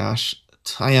my gosh.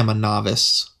 I am a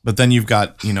novice. But then you've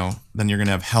got, then you're going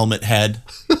to have helmet head.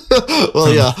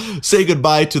 Well, yeah. Say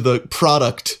goodbye to the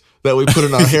product that we put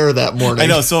in our hair that morning. I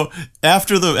know. So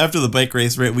after the bike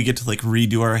race, right, we get to like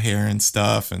redo our hair and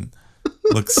stuff and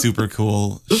look super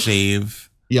cool, shave.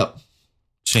 Yep.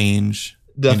 Change.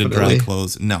 Definitely. Into dry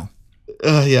clothes. No.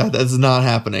 Yeah, that's not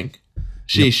happening.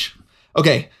 Sheesh. Yep.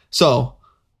 Okay. So,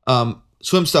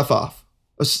 swim stuff off.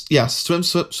 Yeah. Swim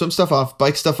stuff off,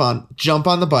 bike stuff on, jump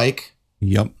on the bike.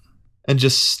 Yep. And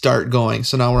just start going.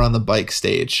 So now we're on the bike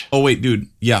stage. Oh, wait, dude.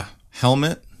 Yeah.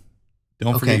 Helmet.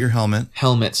 Don't forget your helmet.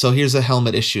 Helmet. So here's a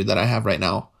helmet issue that I have right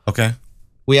now. Okay.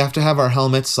 We have to have our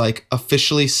helmets like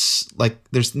officially, like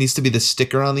there needs to be the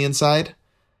sticker on the inside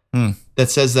that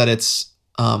says that it's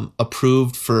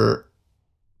approved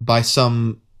by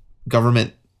some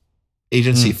government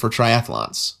agency for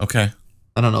triathlons. Okay.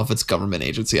 I don't know if it's government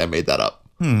agency. I made that up.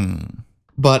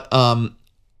 But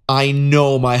I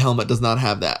know my helmet does not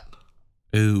have that.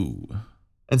 Ooh.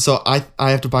 And so I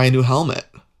have to buy a new helmet.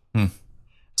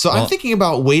 So I'm thinking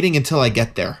about waiting until I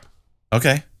get there.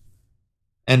 Okay.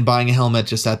 And buying a helmet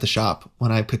just at the shop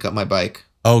when I pick up my bike.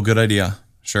 Oh, good idea.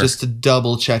 Sure. Just to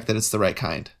double check that it's the right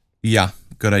kind. Yeah,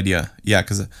 good idea. Yeah,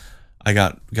 because I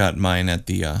got mine at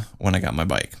the when I got my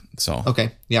bike. So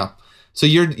okay, yeah. So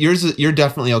you're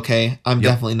definitely okay. I'm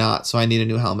definitely not. So I need a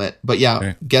new helmet. But yeah,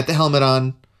 okay. Get the helmet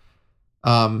on,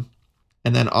 and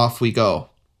then off we go.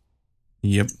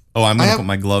 Yep. Oh, I'm gonna put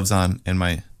my gloves on and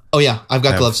my. Oh yeah, I've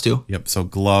got gloves too. Yep. So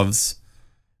gloves,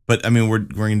 but I mean we're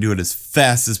gonna do it as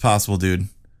fast as possible, dude.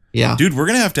 Yeah. Dude, we're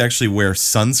gonna have to actually wear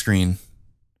sunscreen.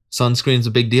 Sunscreen's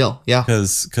a big deal. Yeah.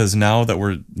 Because now that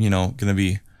we're gonna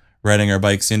be riding our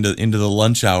bikes into the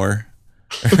lunch hour,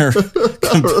 or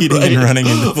competing and running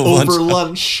into the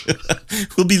lunch.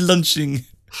 We'll be lunching.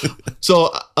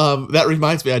 So that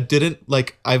reminds me,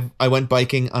 I went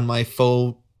biking on my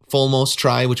Fulmos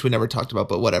Tri, which we never talked about,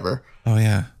 but whatever. Oh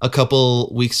yeah. A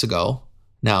couple weeks ago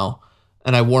now,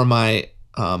 and I wore my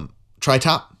tri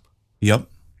top. Yep.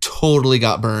 Totally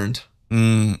got burned.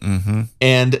 Mm-hmm.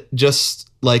 And just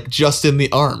in the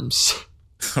arms.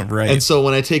 Right. And so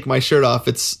when I take my shirt off,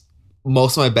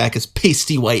 most of my back is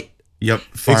pasty white. Yep.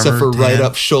 Except for right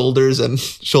up shoulders and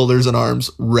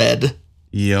arms red.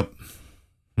 Yep.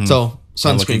 So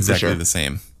sunscreen exactly for sure. The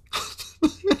same.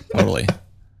 Totally.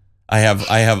 I have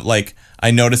I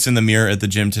noticed in the mirror at the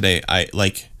gym today, I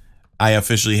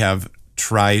officially have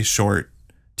tri-short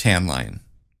tan line.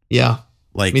 Yeah.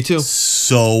 Me too.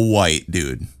 So white,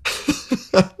 dude.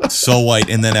 So white,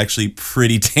 and then actually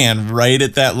pretty tan right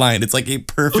at that line. It's like a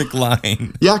perfect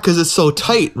line. Yeah, because it's so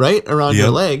tight, right? Around your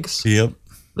legs. Yep.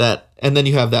 And then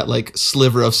you have that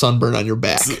sliver of sunburn on your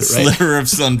back. Right? Sliver of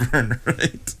sunburn,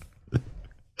 right?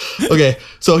 Okay,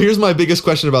 so here's my biggest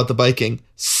question about the biking.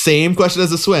 Same question as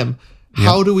the swim. Yep.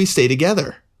 How do we stay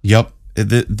together? Yep.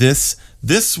 This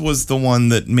was the one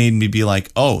that made me be like,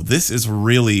 oh, this is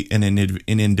really an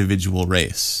individual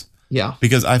race. Yeah.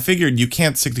 Because I figured you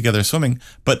can't stick together swimming,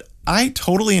 but I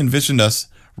totally envisioned us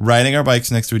riding our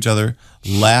bikes next to each other,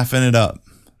 laughing it up.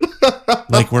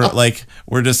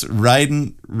 we're just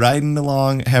riding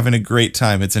along, having a great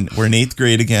time. We're in 8th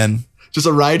grade again. Just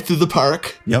a ride through the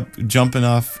park. Yep, jumping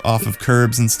off of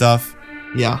curbs and stuff.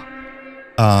 Yeah.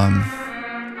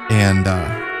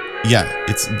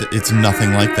 It's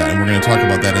nothing like that, and we're going to talk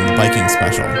about that in the biking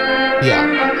special. Yeah,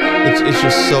 it's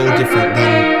just so different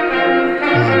than.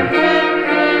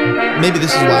 Maybe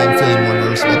this is why I'm feeling more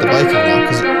nervous about the biking now,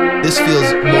 because this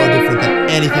feels more different than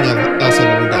anything else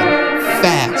I've ever done.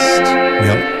 Fast.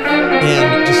 Yep.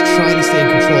 And just trying to stay in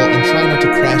control.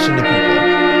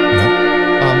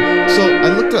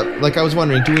 like I was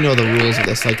wondering, do we know the rules of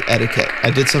this, like etiquette?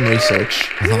 I did some research.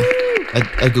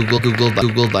 I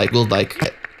googled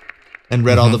like and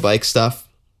read all the bike stuff.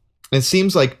 It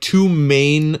seems like two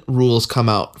main rules come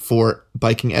out for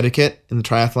biking etiquette in the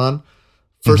triathlon.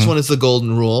 First one is the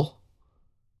golden rule.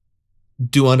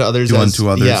 Do unto others. Do unto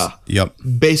others. Yeah. Yep.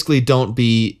 Basically, don't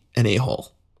be an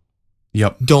a-hole.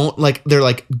 Yep. Don't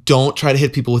don't try to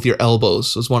hit people with your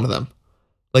elbows was one of them.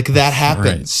 Like that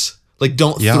happens. Right. Like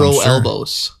don't throw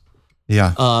elbows.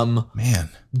 Yeah. Man.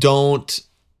 Don't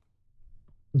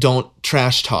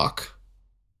trash talk.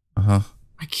 Uh-huh.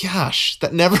 My gosh,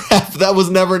 that never happened. That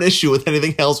was never an issue with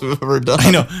anything else we've ever done.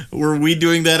 I know. Were we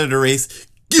doing that at a race?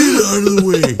 Get out of the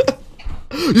way.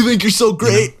 You think you're so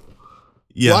great?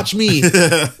 Yeah. Watch me.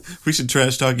 We should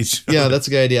trash talk each other. Yeah, that's a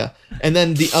good idea. And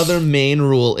then the other main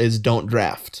rule is don't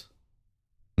draft.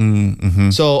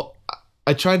 Mm-hmm. So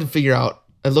I tried to figure out,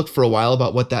 I looked for a while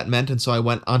about what that meant. And so I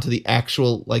went onto the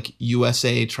actual like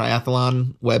USA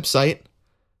Triathlon website,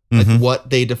 like what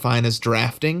they define as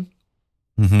drafting.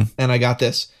 And I got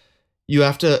this.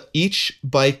 Each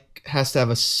bike has to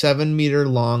have a 7 meter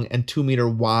long and 2 meter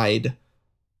wide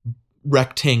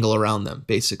rectangle around them,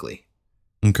 basically.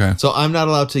 Okay. So I'm not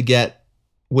allowed to get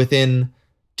within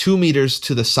 2 meters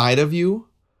to the side of you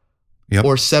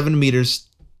or 7 meters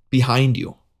behind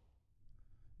you.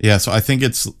 Yeah. So I think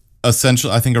it's essential.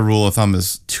 I think a rule of thumb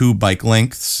is 2 bike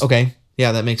lengths. Okay.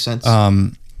 Yeah, that makes sense.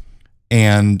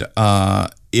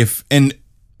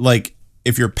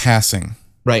 If you're passing.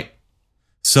 Right.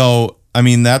 So, I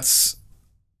mean, that's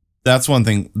one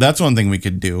thing. That's one thing we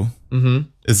could do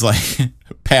is like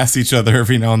pass each other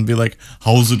every now and be like,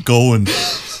 how's it going?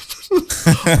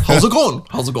 How's it going?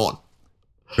 How's it going?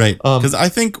 Right. Because I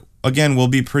think, again, we'll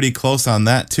be pretty close on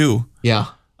that too. Yeah.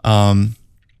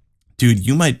 Dude,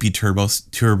 you might be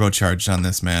turbocharged on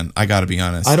this, man. I got to be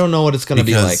honest. I don't know what it's going to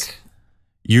be like.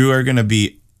 You are going to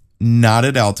be not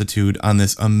at altitude on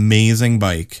this amazing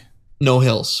bike. No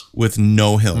hills. With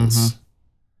no hills.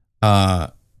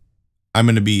 I'm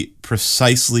going to be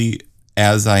precisely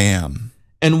as I am.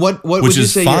 And what would you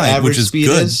say your average speed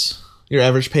is? Your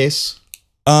average pace?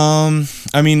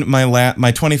 I mean, my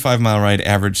 25-mile ride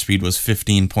average speed was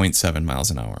 15.7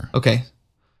 miles an hour. Okay.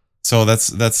 So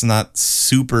that's not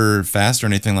super fast or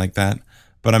anything like that.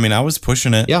 But I mean, I was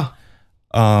pushing it. Yeah.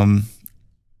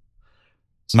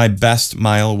 My best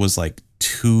mile was like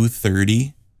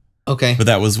 2:30. Okay. But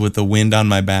that was with the wind on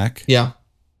my back. Yeah.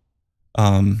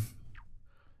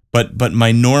 But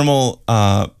my normal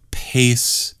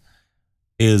pace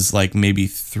is like maybe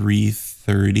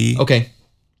 3:30. Okay.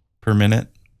 Per minute.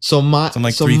 So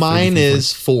mine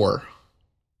is 4.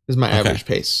 Is my average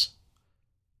pace.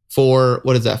 4,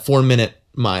 what is that? 4-minute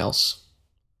miles.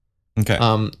 Okay.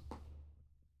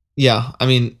 Yeah, I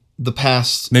mean, the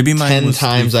past maybe 10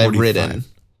 times I've ridden,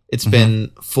 it's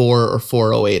been 4 or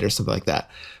 4:08 or something like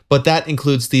that. But that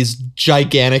includes these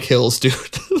gigantic hills, dude.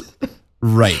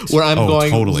 Right. Where I'm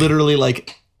going literally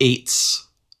like 8s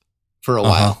for a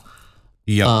while.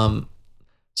 Yeah.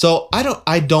 So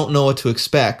I don't know what to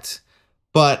expect,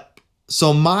 but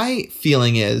so my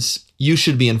feeling is you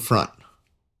should be in front.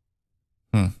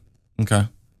 Okay.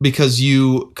 Because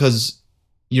you're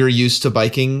used to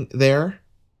biking there,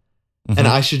 and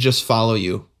I should just follow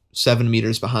you 7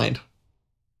 meters behind.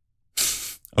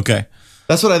 Okay.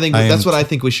 That's what I think. That's what I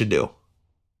think we should do.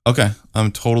 Okay,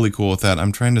 I'm totally cool with that.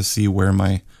 I'm trying to see where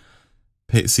my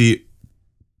the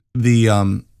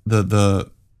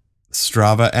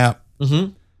Strava app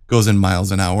goes in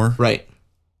miles an hour. Right.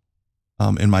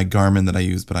 In my Garmin that I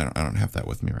use, but I don't have that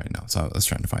with me right now. So I was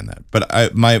trying to find that.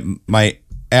 But my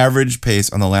average pace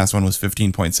on the last one was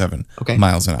 15.7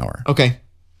 miles an hour. Okay.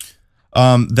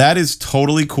 That is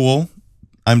totally cool.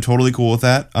 I'm totally cool with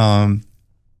that.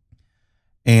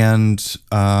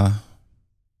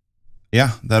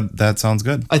 Yeah, that sounds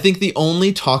good. I think the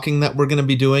only talking that we're going to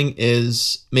be doing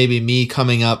is maybe me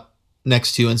coming up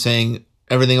next to you and saying,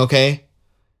 everything okay?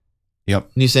 Yep.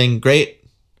 And you saying, great.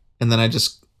 And then I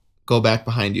just go back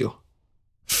behind you.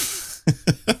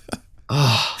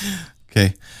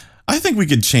 Okay. I think we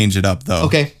could change it up though.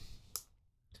 Okay.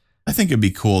 I think it'd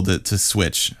be cool to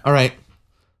switch. All right.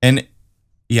 And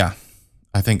yeah,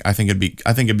 I think it'd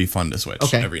be fun to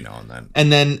switch every now and then.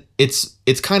 And then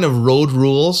it's kind of road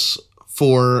rules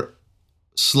for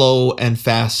slow and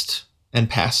fast and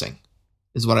passing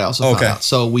is what I also found out.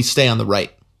 So we stay on the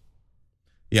right.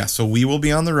 Yeah, so we will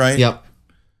be on the right. Yep.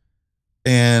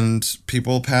 And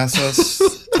people pass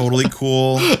us. Totally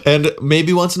cool. And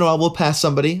maybe once in a while we'll pass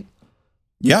somebody.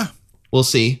 Yeah. We'll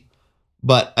see.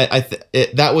 But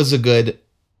that was a good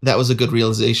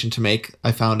realization to make.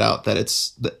 I found out that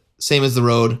it's the same as the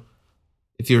road.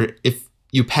 If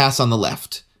you pass on the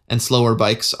left, and slower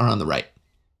bikes are on the right.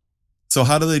 So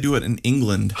how do they do it in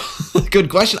England? Good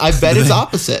question. I bet it's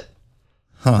opposite.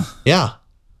 Huh. Yeah.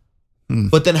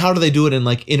 But then how do they do it in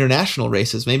like international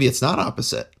races? Maybe it's not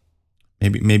opposite.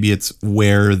 Maybe it's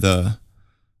where the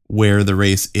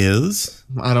race is.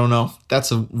 I don't know.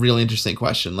 That's a really interesting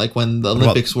question. Like when the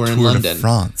Olympics were in Tour London. de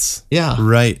France. Yeah.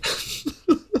 Right.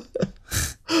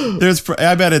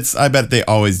 I bet they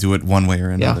always do it one way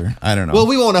or another. Yeah. I don't know. Well,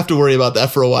 we won't have to worry about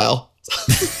that for a while.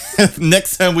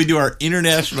 Next time we do our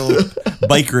international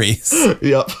bike race.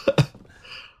 Yep.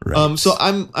 Right. So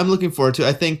I'm looking forward to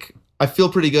it. I feel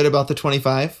pretty good about the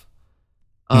 25.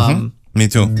 Me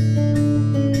too.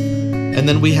 And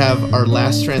then we have our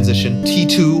last transition,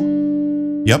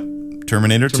 T2. Yep.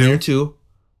 Terminator 2.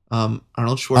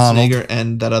 Arnold Schwarzenegger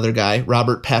and that other guy,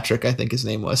 Robert Patrick, I think his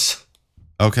name was.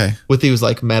 Okay. He was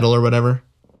like metal or whatever.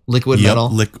 Liquid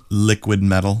metal. Liquid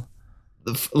metal.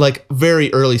 Like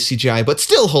very early CGI, but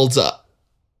still holds up.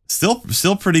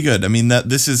 Still pretty good. I mean,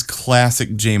 this is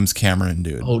classic James Cameron,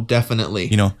 dude. Oh,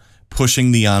 definitely.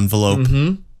 Pushing the envelope.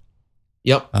 Mm-hmm.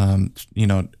 Yep.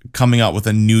 Coming out with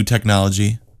a new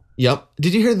technology. Yep.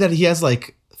 Did you hear that he has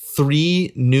like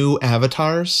 3 new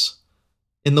avatars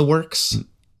in the works?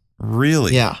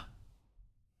 Really? Yeah.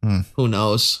 Who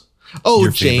knows? Oh,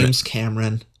 James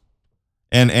Cameron.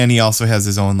 And he also has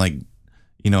his own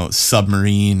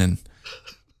submarine and.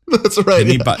 That's right.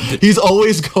 He's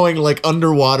always going like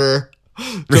underwater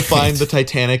to find the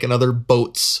Titanic and other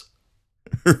boats.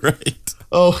 Right.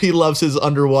 Oh, he loves his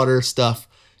underwater stuff.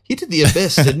 He did The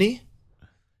Abyss, didn't he?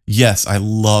 Yes, I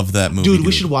love that movie. Dude,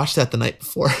 we should watch that the night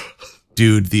before.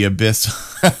 Dude, The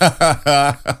Abyss.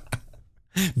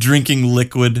 Drinking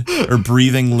liquid or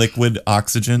breathing liquid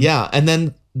oxygen. Yeah, and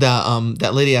then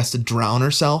that lady has to drown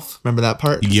herself. Remember that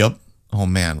part? Yep. Oh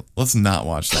man, let's not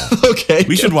watch that. Okay.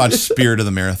 We should watch Spirit of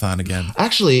the Marathon again.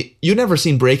 Actually, you've never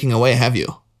seen Breaking Away, have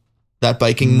you? That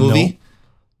biking movie?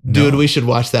 No. Dude, we should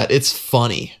watch that. It's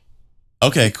funny.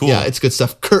 Okay, cool. Yeah, it's good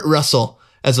stuff. Kurt Russell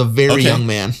as a very young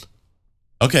man.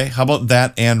 Okay, how about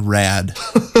that and Rad?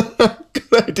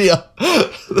 Good idea.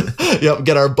 Yep,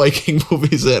 get our biking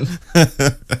movies in.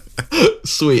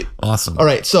 Sweet. Awesome. All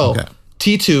right, so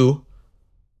T2,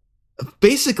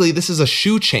 basically this is a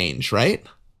shoe change, right?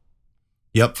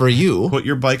 Yep. For you. Put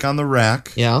your bike on the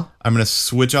rack. Yeah. I'm going to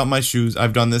switch out my shoes.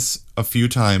 I've done this a few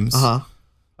times. Uh-huh.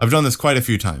 I've done this quite a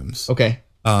few times. Okay.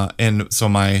 And so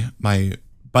my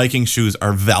biking shoes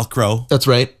are Velcro. That's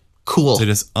right. Cool. So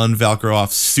just unvelcro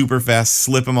off super fast,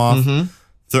 slip them off.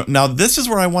 Now this is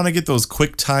where I want to get those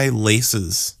quick tie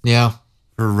laces. Yeah.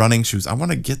 For running shoes. I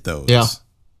want to get those. Yeah.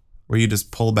 Where you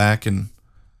just pull back and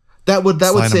that would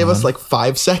save us like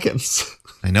 5 seconds.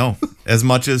 I know. As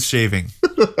much as shaving.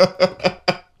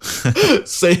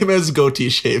 Same as goatee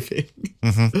shaving.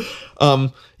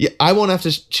 Yeah, I won't have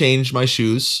to change my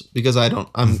shoes because I'm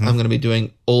going to be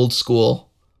doing old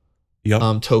school.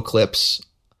 Yep. Toe clips.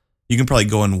 You can probably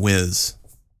go and whiz.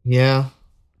 Yeah,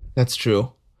 that's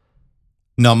true.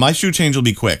 No, my shoe change will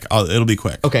be quick. It'll be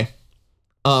quick. Okay.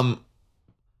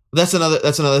 That's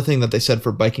another thing that they said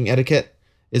for biking etiquette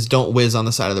is don't whiz on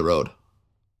the side of the road.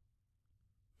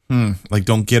 Like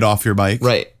don't get off your bike.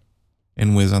 Right.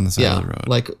 And whiz on the side of the road.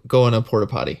 Like go in a porta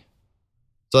potty.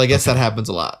 So I guess that happens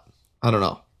a lot. I don't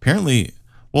know. Apparently,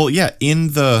 well, yeah,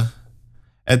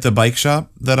 at the bike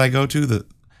shop that I go to,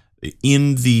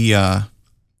 in the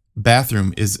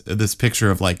bathroom is this picture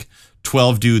of like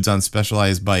 12 dudes on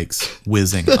specialized bikes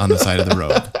whizzing on the side of the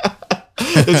road.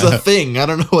 It's a thing. I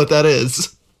don't know what that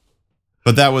is.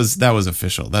 But that was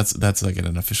official. That's like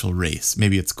an official race.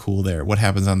 Maybe it's cool there. What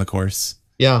happens on the course?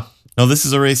 Yeah. No, this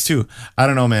is a race too. I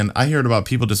don't know, man. I heard about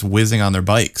people just whizzing on their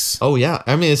bikes. Oh yeah.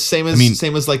 I mean, it's same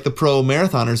as like the pro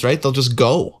marathoners, right? They'll just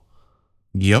go.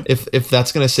 Yep. If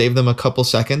that's going to save them a couple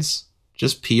seconds,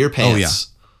 just pee your pants. Oh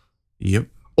yeah. Yep.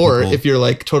 Or if you're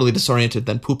like totally disoriented,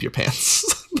 then poop your pants.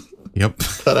 Yep.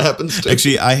 That happens too.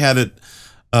 Actually, I had it.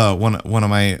 One of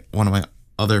my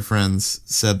other friends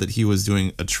said that he was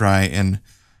doing a try and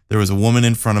there was a woman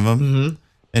in front of him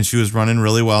and she was running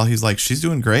really well. He's like, she's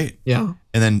doing great. Yeah.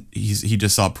 And then he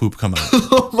just saw poop come out.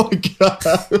 Oh my God.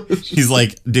 He's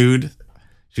like, dude,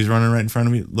 she's running right in front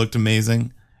of me. Looked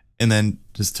amazing. And then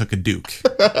just took a duke.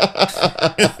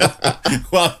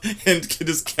 Well, and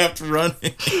just kept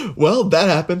running. Well, that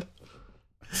happened.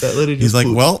 That lady just He's like,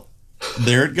 pooped. well,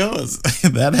 there it goes.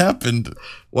 That happened.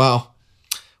 Wow.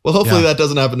 Well, hopefully that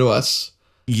doesn't happen to us.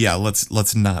 Yeah,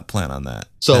 let's not plan on that.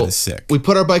 So that is sick. We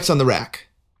put our bikes on the rack.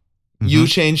 You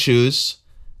change shoes,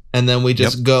 and then we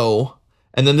just go.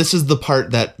 And then this is the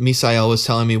part that Misael was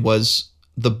telling me was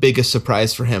the biggest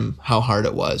surprise for him, how hard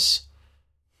it was,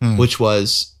 which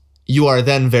was you are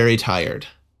then very tired.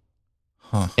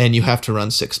 Huh. And you have to run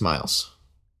 6 miles.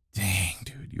 Dang,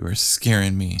 dude, you are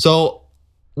scaring me. So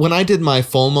when I did my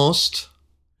Fullmost,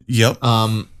 Yep.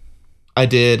 I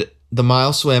did the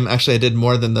mile swim. Actually, I did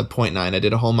more than the 0.9. I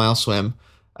did a whole mile swim.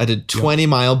 I did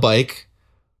 20-mile bike.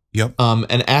 Yep.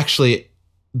 And actually,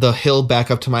 the hill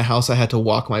back up to my house, I had to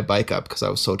walk my bike up because I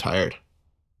was so tired.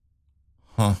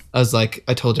 Huh. I was like,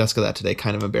 I told Jessica that today,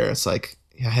 kind of embarrassed. Like,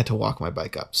 yeah, I had to walk my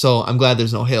bike up. So I'm glad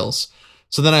there's no hills.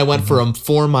 So then I went for a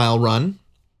 4-mile run.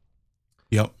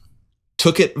 Yep.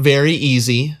 Took it very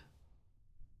easy.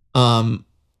 And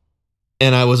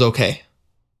I was okay.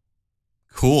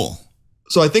 Cool.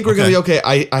 So I think we're going to be okay.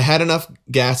 I had enough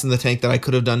gas in the tank that I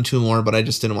could have done 2 more, but I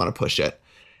just didn't want to push it.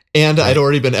 And I'd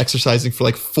already been exercising for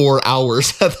like 4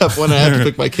 hours at that point. I had to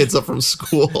pick my kids up from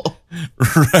school.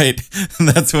 Right. And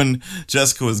that's when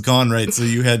Jessica was gone, right? So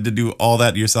you had to do all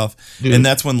that yourself. Dude. And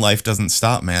that's when life doesn't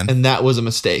stop, man. And that was a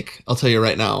mistake. I'll tell you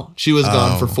right now. She was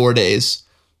gone for 4 days.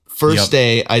 First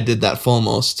day I did that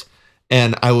Fullmost,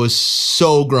 and I was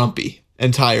so grumpy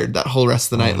and tired that whole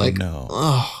rest of the night.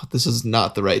 Oh, this is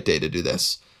not the right day to do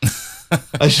this.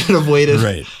 I should have waited.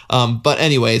 Right. But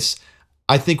anyways,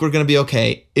 I think we're going to be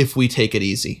okay if we take it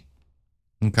easy.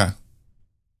 Okay.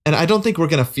 And I don't think we're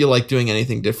going to feel like doing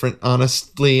anything different,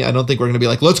 honestly. I don't think we're going to be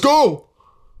like, let's go.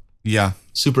 Yeah.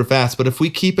 Super fast. But if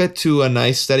we keep it to a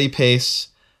nice, steady pace,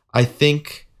 I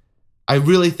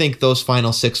really think those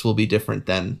final 6 will be different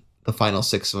than the final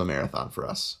 6 of a marathon for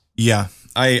us. Yeah.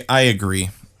 I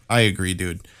agree.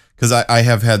 Dude. Because I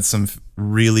have had some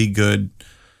really good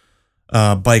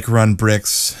bike run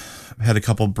bricks. I've had a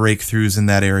couple breakthroughs in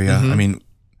that area. I mean,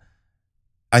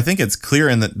 I think it's clear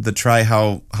in the try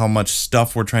how much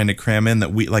stuff we're trying to cram in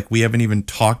that we haven't even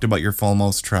talked about your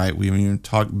Fullmost try. We haven't even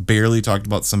barely talked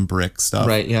about some brick stuff.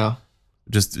 Right, yeah.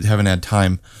 Just haven't had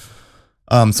time.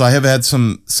 So I have had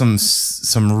some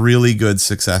really good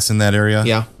success in that area.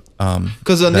 Yeah.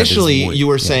 Because initially you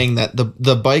were saying that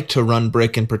the bike to run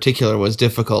brick in particular was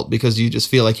difficult because you just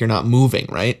feel like you're not moving,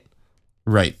 right?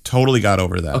 Right. Totally got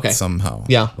over that somehow.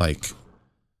 Yeah. Like,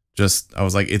 I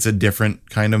was like, it's a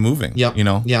different kind of moving. Yep. You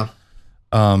know? Yeah.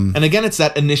 And again, it's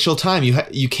that initial time.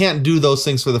 You can't do those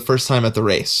things for the first time at the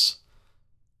race.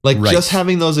 Like just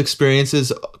having those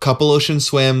experiences, a couple ocean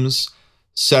swims,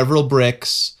 several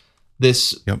bricks,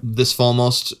 this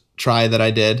Fullmost try that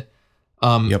I did.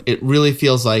 It really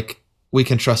feels like we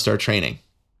can trust our training.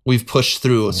 We've pushed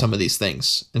through some of these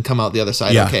things and come out the other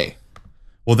side okay.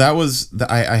 Well, that was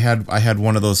I had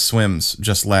one of those swims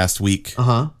just last week.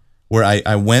 Where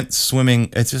I went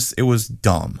swimming. It was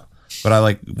dumb, but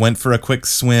I went for a quick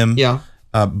swim.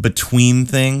 Between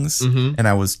things, and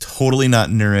I was totally not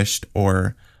nourished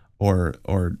or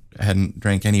hadn't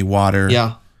drank any water.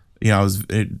 Yeah, I was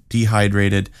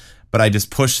dehydrated, but I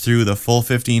just pushed through the full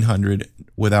 1500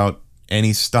 without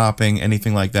any stopping,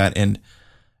 anything like that, and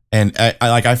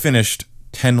I finished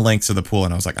 10 lengths of the pool,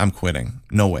 and I was like, I'm quitting.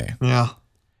 No way. Yeah.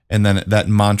 And then that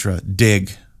mantra,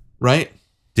 dig. Right.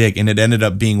 Dig, and it ended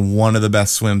up being one of the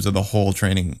best swims of the whole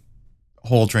training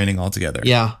altogether.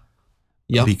 Yeah.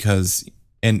 Yeah. Because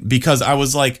I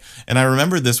was like, and I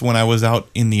remember this when I was out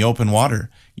in the open water.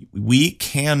 We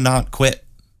cannot quit.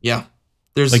 Yeah.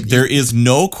 There is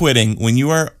no quitting when you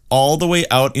are all the way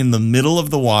out in the middle of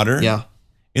the water. Yeah.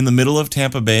 In the middle of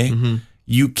Tampa Bay,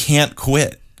 you can't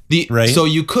quit. Right? So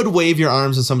you could wave your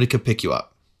arms and somebody could pick you up.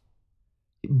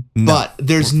 No, but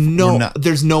there's no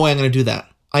way I'm going to do that.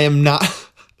 I am not.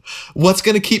 What's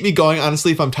going to keep me going,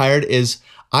 honestly, if I'm tired, is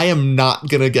I am not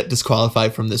going to get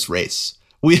disqualified from this race.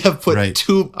 We have put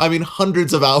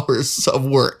hundreds of hours of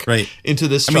work into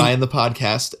this try in the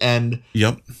podcast, and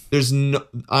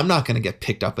I'm not going to get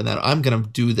picked up in that. I'm going to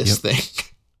do this thing.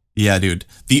 Yeah, dude.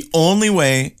 The only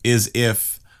way is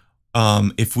if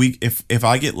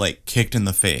I get kicked in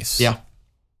the face. Yeah.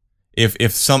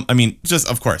 If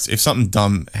something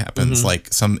dumb happens,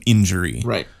 like some injury.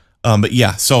 Right. But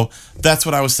yeah, so that's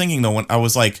what I was thinking though when I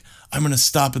was like, I'm gonna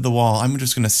stop at the wall. I'm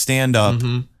just gonna stand up.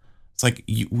 It's like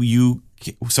you.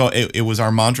 So it was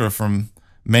our mantra from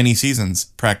many seasons: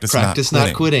 practice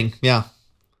not quitting. Yeah.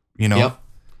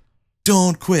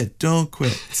 Don't quit.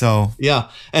 So yeah,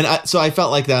 and I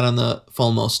felt like that on the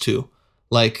Fullmost too.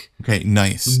 Okay,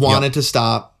 nice. Wanted to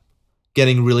stop,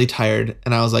 getting really tired,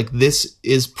 and I was like, this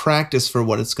is practice for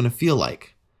what it's gonna feel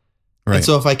like. Right. And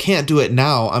so if I can't do it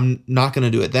now, I'm not going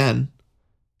to do it then.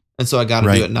 And so I got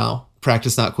to do it now.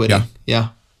 Practice not quitting. Yeah.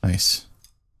 Nice.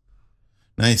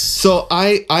 So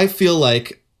I feel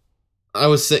like I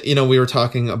was, we were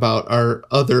talking about our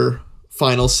other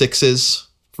final 6s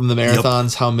from the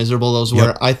marathons, how miserable those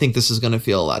were. I think this is going to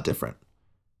feel a lot different.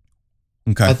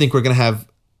 Okay. I think we're going to have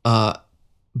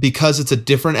because it's a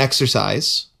different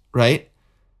exercise, right?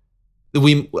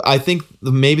 I think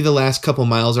maybe the last couple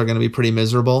miles are going to be pretty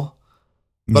miserable,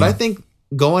 but I think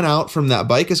going out from that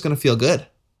bike is going to feel good.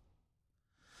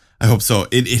 I hope so.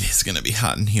 It is going to be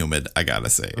hot and humid, I gotta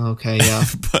say. Okay, yeah.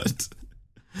 But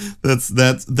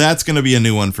that's going to be a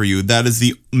new one for you. That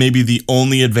is maybe the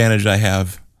only advantage I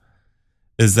have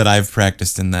is that I've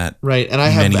practiced in that. Right, and I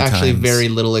have actually times. very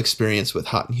little experience with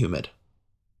hot and humid.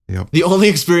 Yep. The only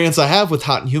experience I have with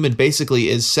hot and humid basically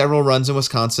is several runs in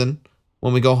Wisconsin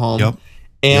when we go home. Yep.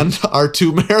 And our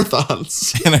 2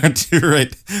 marathons. And our 2,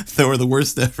 right, that were the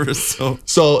worst ever.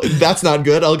 So that's not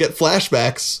good. I'll get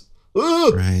flashbacks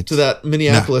to that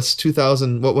Minneapolis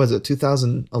 2000. What was it?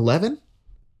 2011?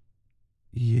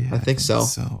 Yeah, I think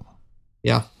so.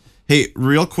 Yeah. Hey,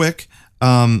 real quick,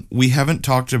 we haven't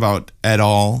talked about at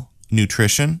all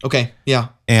nutrition. Okay. Yeah.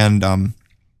 And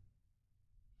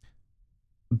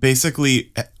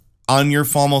basically, on your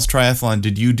Falmouth Triathlon,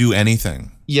 did you do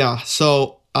anything? Yeah.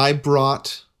 So I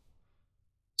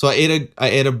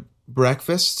ate a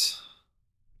breakfast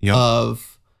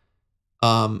of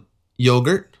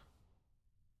yogurt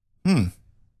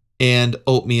and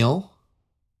oatmeal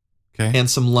and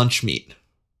some lunch meat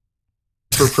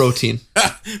for protein.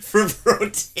 For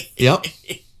protein. Yep.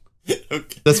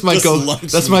 Okay. That's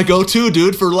my go-to,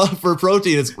 dude, for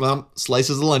protein. It's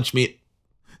slices of lunch meat.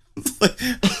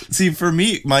 See, for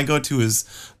me, my go-to is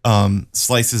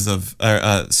slices of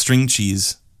string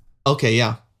cheese. Okay,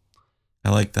 yeah.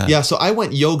 I like that. Yeah, so I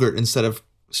went yogurt instead of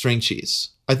string cheese.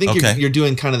 I think you're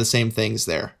doing kind of the same things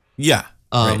there. Yeah.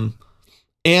 Right.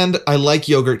 And I like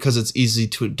yogurt because it's easy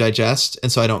to digest,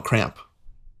 and so I don't cramp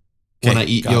when I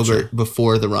eat yogurt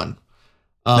before the run.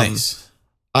 Nice.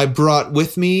 I brought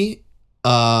with me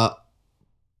granola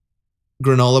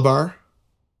bar.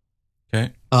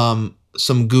 Okay.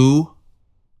 Some goo.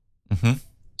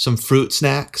 Some fruit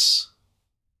snacks.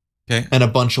 Okay. And a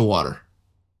bunch of water.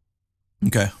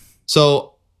 Okay.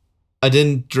 So I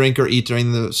didn't drink or eat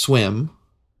during the swim.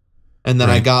 And then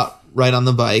I got right on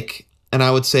the bike. And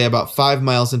I would say about 5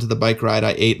 miles into the bike ride,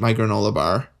 I ate my granola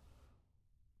bar.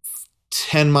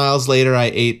 10 miles later,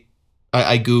 I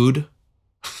gooed.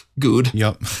 Gooed.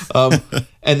 Yep.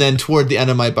 And then toward the end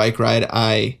of my bike ride,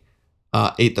 I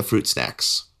ate the fruit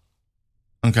snacks.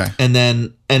 Okay.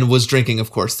 And was drinking,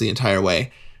 of course, the entire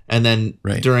way. And then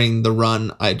during the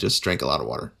run, I just drank a lot of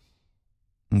water.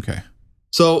 Okay.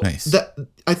 So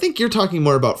I think you're talking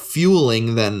more about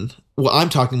fueling than, well, I'm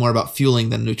talking more about fueling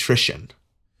than nutrition.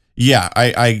 Yeah,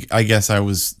 I guess I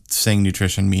was saying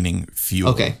nutrition meaning fuel.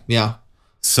 Okay, yeah.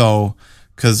 So,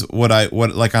 because what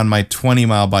like on my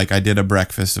 20-mile bike, I did a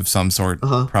breakfast of some sort,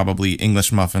 probably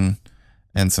English muffin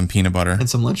and some peanut butter. And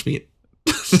some lunch meat.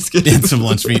 Just kidding. And some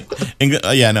lunch meat. And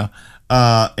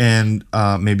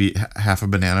maybe half a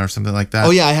banana or something like that.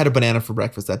 Oh yeah, I had a banana for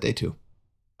breakfast that day too.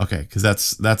 Okay, because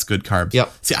that's good carbs.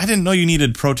 Yep. See, I didn't know you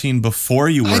needed protein before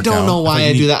you work out. I don't know why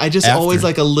I do that. I just always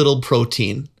like a little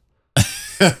protein.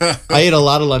 I ate a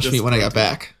lot of lunch meat when I got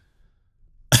back.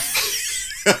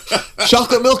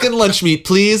 Chocolate milk and lunch meat,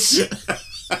 please.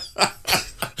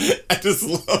 I just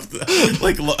love that.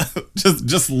 Like,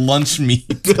 just lunch meat.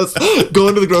 Just go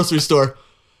into the grocery store.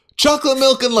 Chocolate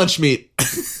milk and lunch meat.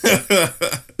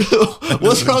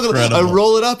 What's wrong with it? I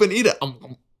roll it up and eat it.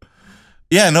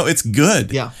 Yeah, no, it's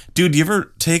good. Yeah. Dude, do you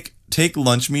ever take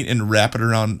lunch meat and wrap it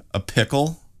around a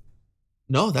pickle?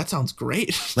 No, that sounds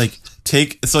great. Like,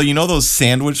 so you know those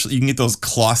sandwich, you can get those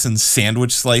Clausen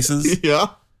sandwich slices? Yeah.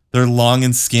 They're long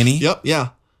and skinny. Yep, yeah.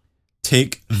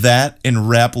 Take that and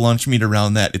wrap lunch meat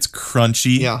around that. It's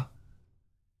crunchy. Yeah.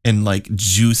 And like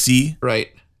juicy.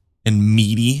 Right. And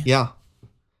meaty. Yeah.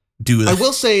 Do that. I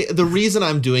will say the reason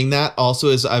I'm doing that also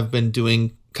is I've been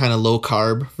doing kind of low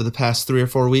carb for the past 3 or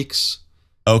 4 weeks.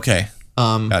 Okay.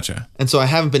 Gotcha. And so I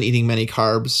haven't been eating many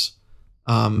carbs.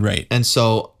 Right. And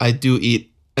so I do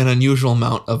eat an unusual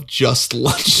amount of just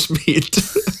lunch meat.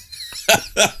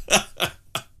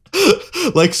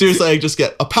 Like seriously, I just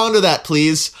get a pound of that,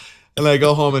 please. And I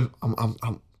go home and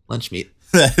I'm lunch meat.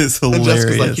 That is hilarious. And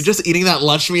Jessica's like, you're just eating that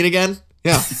lunch meat again?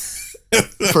 Yeah.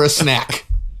 For a snack.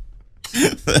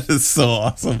 That is so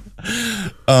awesome.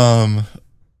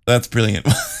 That's brilliant.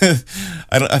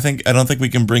 I don't think we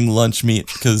can bring lunch meat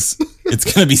because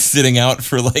it's gonna be sitting out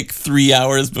for like 3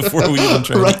 hours before we even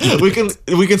try to eat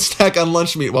it. We can stack on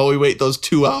lunch meat while we wait those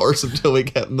 2 hours until we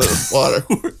get in the water.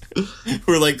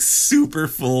 We're like super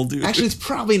full, dude. Actually, it's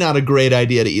probably not a great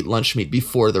idea to eat lunch meat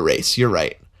before the race. You're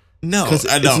right. No, because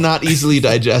it's not easily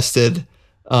digested.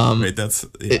 Right,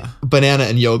 banana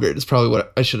and yogurt is probably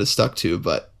what I should have stuck to,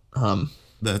 but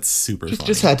that's super funny.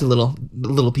 Just had a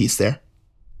little piece there.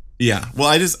 Yeah. Well,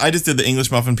 I just did the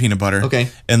English muffin peanut butter. Okay.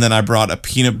 And then I brought a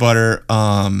peanut butter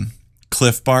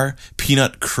Cliff Bar,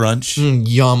 peanut crunch.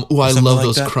 Yum. Oh, I love like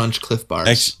those that. crunch Cliff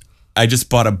Bars. I just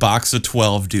bought a box of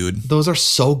 12, dude. Those are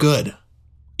so good.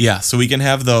 Yeah, so we can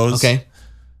have those. Okay.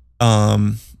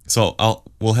 So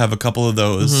we'll have a couple of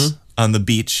those on the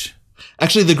beach.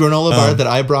 Actually, the granola bar that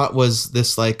I brought was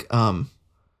this like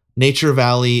Nature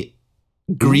Valley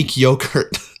Greek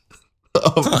yogurt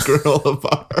of granola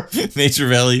bar. Nature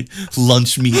Valley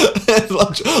lunch meat.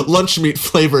 lunch meat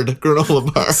flavored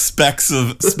granola bar. Specks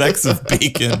of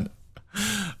bacon.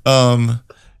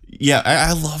 Yeah,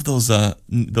 I love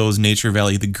those Nature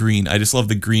Valley, the green. I just love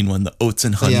the green one, the oats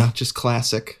and honey. Yeah, just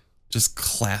classic. Just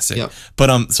classic. Yep.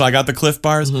 But so I got the Cliff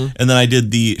Bars and then I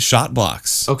did the shot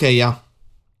blocks. Okay, yeah.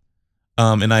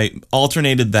 And I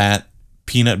alternated that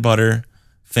peanut butter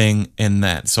thing and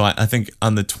that. So I think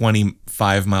on the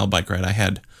 25-mile bike ride I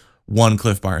had 1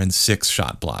 Cliff Bar and 6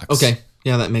 shot blocks. Okay.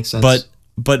 Yeah, that makes sense.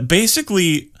 But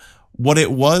basically what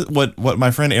it was what my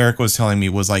friend Eric was telling me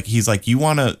was like he's like you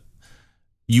want to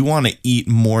eat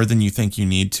more than you think you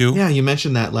need to. Yeah, you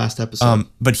mentioned that last episode.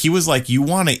 But he was like you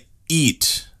want to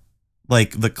eat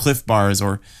like the Cliff Bars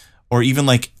or even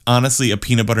like honestly a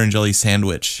peanut butter and jelly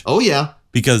sandwich. Oh yeah.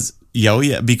 Because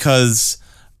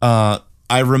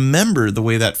I remember the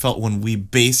way that felt when we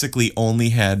basically only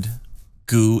had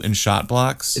goo and shot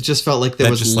blocks. It just felt like there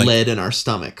was lead in our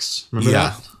stomachs. Remember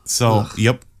that? So, Ugh.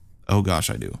 Yep. Oh gosh,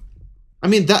 I do. I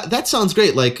mean, that sounds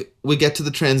great. Like we get to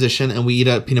the transition and we eat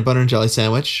a peanut butter and jelly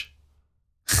sandwich.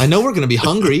 I know we're going to be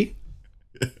hungry.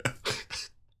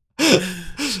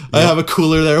 I have a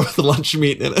cooler there with lunch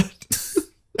meat in it.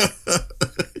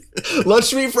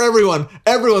 Lunch meat for everyone.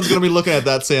 Everyone's going to be looking at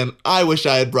that saying, I wish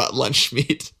I had brought lunch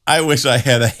meat. I wish I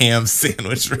had a ham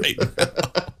sandwich right now.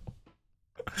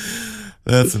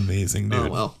 That's amazing, dude. Oh,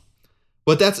 well.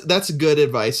 But that's good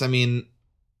advice. I mean,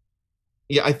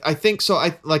 yeah, I think so.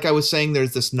 Like I was saying,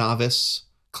 there's this novice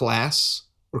class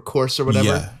or course or whatever.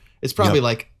 Yeah. It's probably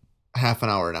like half an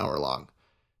hour long.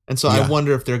 And so I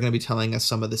wonder if they're going to be telling us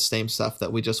some of the same stuff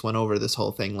that we just went over this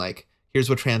whole thing. Like, here's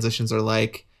what transitions are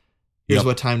like. Here's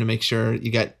what time to make sure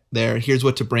you get there. Here's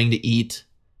what to bring to eat.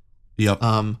 Yep.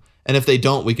 And if they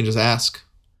don't, we can just ask.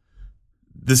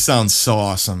 This sounds so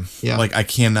awesome. Yeah. Like, I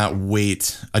cannot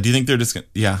wait. Do you think they're just going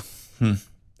to... Yeah.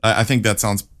 I think that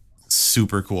sounds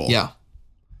super cool. Yeah.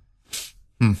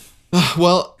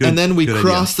 Well, and then we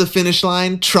cross the finish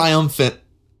line triumphant.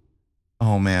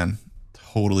 Oh, man.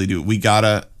 Totally do. We got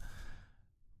to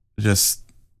just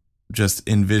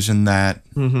envision that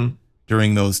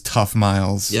during those tough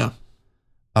miles. Yeah.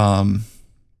 Man,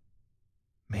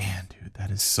 dude,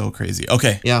 that is so crazy.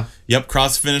 Okay. Yeah. Yep.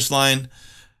 Cross finish line.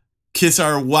 Kiss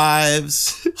our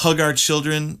wives. Hug our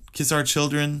children. Kiss our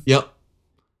children. Yep.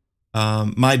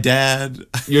 My dad.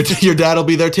 Your dad will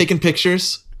be there taking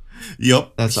pictures.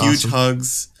 Yep. That's huge awesome.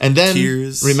 hugs. And then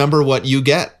tears. Remember what you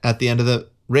get at the end of the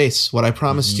race. What I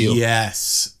promised you.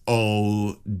 Yes.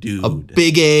 Oh, dude. A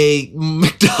big A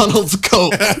McDonald's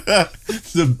Coke.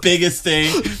 The biggest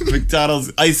thing.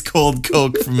 McDonald's ice cold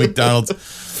Coke from McDonald's.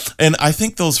 And I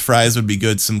think those fries would be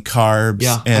good. Some carbs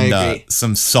and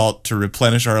some salt to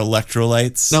replenish our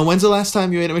electrolytes. Now, when's the last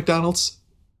time you ate at McDonald's?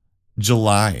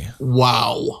 July.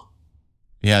 Wow.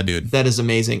 Yeah, dude. That is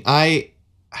amazing. I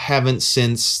haven't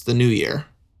since the new year.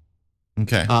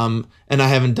 Okay. And I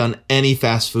haven't done any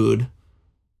fast food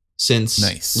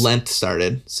since Lent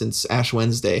started, since Ash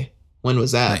Wednesday. When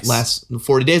was that? Last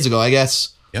 40 days ago, I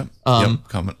guess. Yep.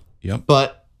 Coming. Yep.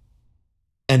 But,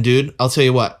 and dude, I'll tell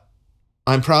you what.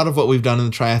 I'm proud of what we've done in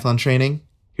the triathlon training.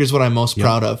 Here's what I'm most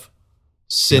proud of.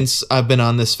 Since I've been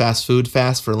on this fast food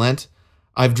fast for Lent,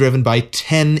 I've driven by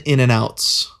 10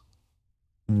 In-N-Outs.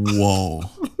 Whoa.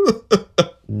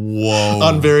 Whoa.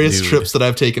 On various trips that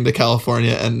I've taken to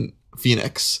California and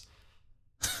Phoenix.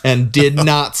 And did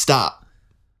not stop.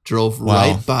 Drove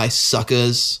right by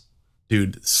suckers.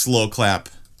 Dude, slow clap.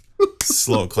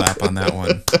 Slow clap on that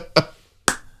one.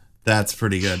 That's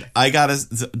pretty good. I gotta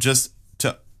just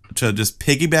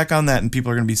piggyback on that, and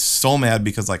people are gonna be so mad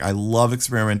because like I love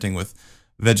experimenting with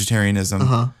vegetarianism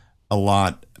a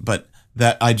lot, but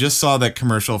that I just saw that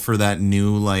commercial for that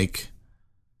new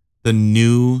the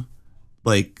new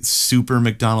super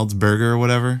McDonald's burger or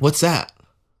whatever. What's that?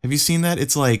 Have you seen that?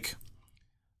 It's like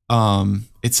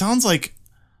it sounds like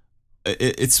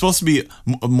it's supposed to be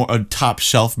a top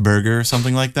shelf burger or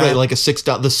something like that. Right, like the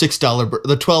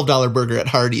 $12 burger at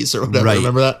Hardee's or whatever. Right.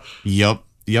 Remember that? Yep.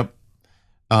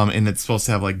 And it's supposed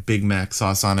to have like Big Mac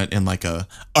sauce on it and like a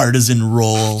artisan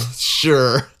roll.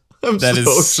 Sure. That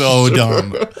is so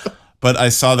dumb. But I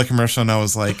saw the commercial and I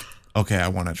was like, okay, I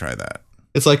want to try that.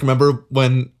 It's like, remember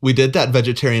when we did that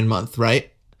vegetarian month,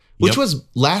 right? Which Yep. was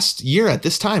last year at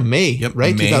this time, May, Yep,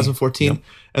 right? May. 2014. Yep.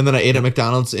 And then I ate at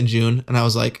McDonald's in June, and I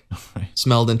was like, Right.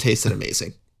 smelled and tasted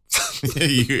amazing.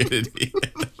 You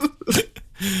idiot.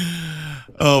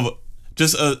 Oh,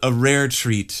 just a rare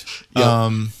treat. Yep.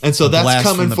 And so A that's blast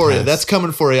coming from the for you. past. That's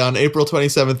coming for you on April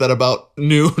 27th at about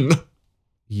noon.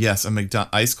 Yes, a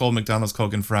ice cold McDonald's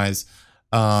Coke and fries.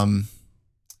 And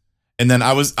then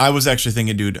I was actually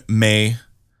thinking, dude, May,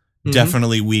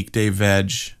 definitely weekday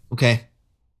veg. Okay.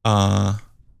 I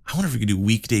wonder if we could do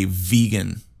weekday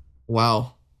vegan.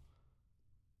 Wow.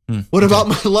 What about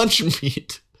my lunch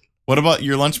meat? What about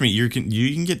your lunch meat? You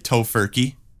can get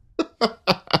tofurkey.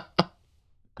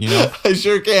 You know, I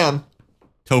sure can.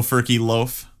 tofurkey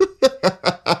loaf.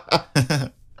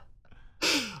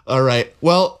 All right.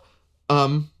 Well,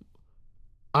 I'm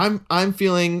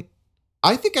feeling.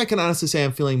 I think I can honestly say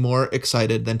I'm feeling more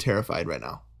excited than terrified right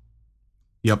now.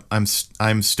 Yep, I'm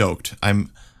stoked. I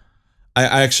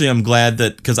actually I'm glad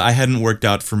that because I hadn't worked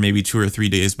out for maybe 2 or 3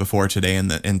 days before today,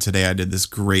 and today I did this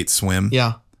great swim.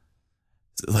 Yeah.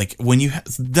 Like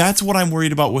that's what I'm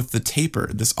worried about with the taper.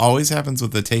 This always happens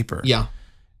with the taper. Yeah.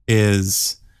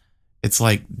 It's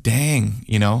like, dang,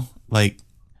 you know, like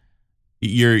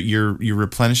you're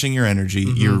replenishing your energy,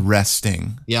 you're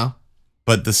resting, Yeah.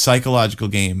 but the psychological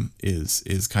game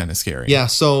is kind of scary. Yeah.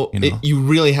 So You know? you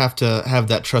really have to have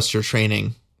that trust your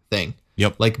training thing.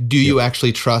 Yep. Like, do you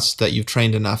actually trust that you've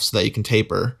trained enough so that you can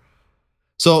taper?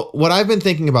 So what I've been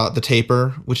thinking about the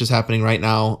taper, which is happening right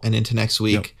now and into next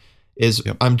week, is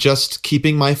I'm just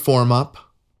keeping my form up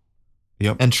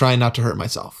and trying not to hurt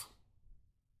myself.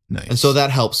 Nice. And so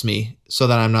that helps me so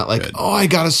that I'm not like, Good. oh, I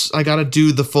gotta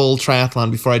do the full triathlon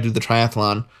before I do the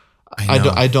triathlon. I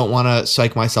know. I don't want to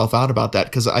psych myself out about that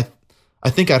because I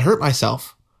think I'd hurt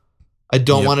myself. I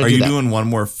don't want to do that. Are you doing one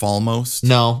more Falmost?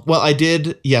 No. Well, I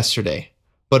did yesterday,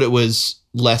 but it was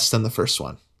less than the first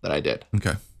one that I did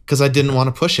Okay. because I didn't want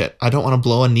to push it. I don't want to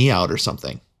blow a knee out or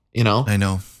something, you know? I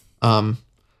know.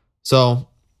 So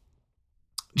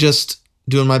just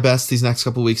doing my best these next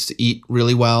couple of weeks to eat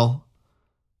really well,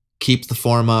 keep the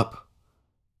form up,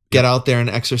 get out there and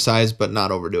exercise, but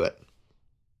not overdo it.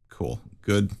 Cool.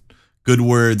 Good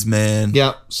words, man.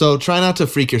 Yeah. So try not to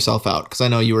freak yourself out because I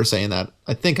know you were saying that,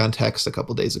 I think on text a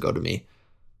couple days ago to me.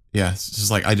 Yeah. It's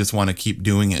just like, I just want to keep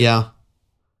doing it. Yeah.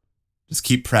 Just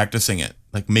keep practicing it.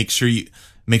 Like make sure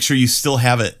you still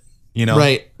have it, you know?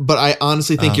 Right. But I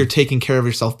honestly think you're taking care of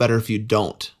yourself better if you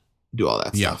don't do all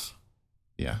that stuff.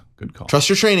 Yeah. Good call. Trust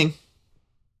your training.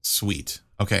 Sweet.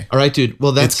 Okay. All right, dude.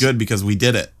 Well, that's It's good because we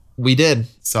did it. We did.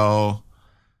 So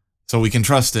we can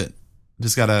trust it.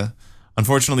 Just gotta,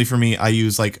 unfortunately for me, I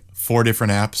use like 4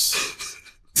 different apps.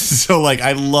 So like,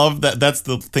 I love that. That's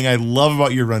the thing I love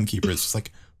about your Runkeeper. It's just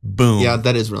like, boom. Yeah,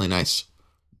 that is really nice.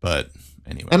 But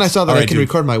anyway. And I saw that All I right, can dude.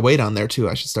 record my weight on there too.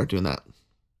 I should start doing that.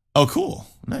 Oh, cool.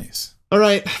 Nice. All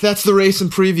right. That's the race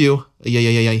and preview.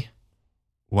 Yeah.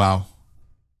 Wow.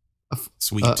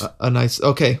 Sweet. A nice.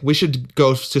 Okay. We should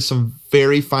go to some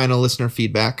very final listener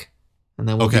feedback and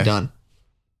then we'll be done.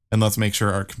 And let's make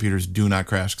sure our computers do not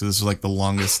crash because this is like the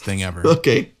longest thing ever.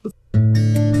 Okay.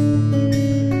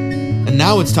 And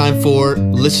now it's time for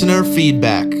listener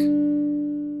feedback.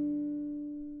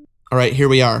 All right, here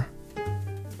we are.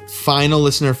 Final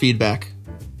listener feedback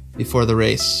before the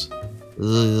race.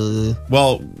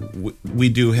 Well, we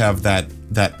do have that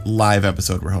live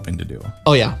episode we're hoping to do.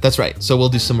 Oh yeah, that's right. So we'll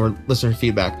do some more listener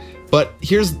feedback. But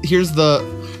here's the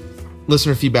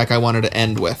listener feedback I wanted to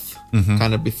end with,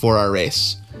 kind of before our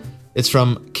race. It's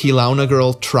from Kilauna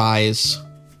Girl Tries.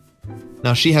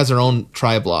 Now she has her own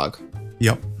try blog.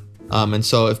 Yep. And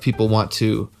so if people want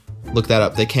to look that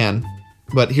up, they can.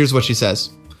 But here's what she says.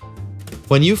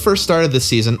 When you first started this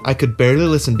season, I could barely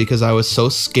listen because I was so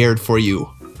scared for you.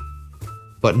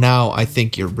 But now I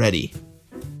think you're ready.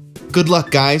 Good luck,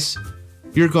 guys.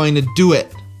 You're going to do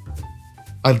it.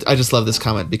 I just love this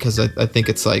comment because I think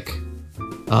it's like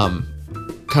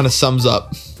kind of sums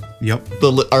up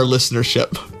our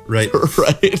listenership. Right.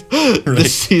 right?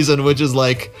 This season, which is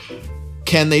like,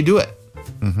 can they do it?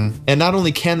 And not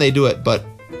only can they do it, but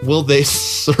will they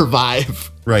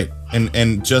survive? Right.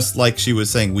 And just like she was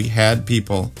saying, we had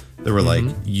people that were like,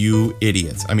 you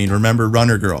idiots. I mean, remember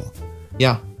Runner Girl?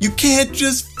 Yeah. You can't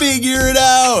just figure it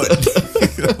out.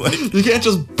 Like, you can't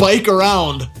just bike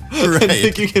around and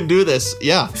think you can do this.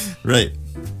 Yeah. Right.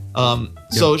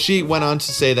 So she went on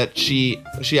to say that she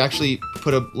actually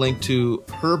put a link to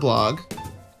her blog,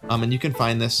 and you can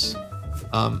find this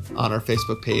on our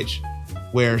Facebook page,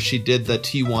 where she did the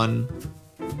T1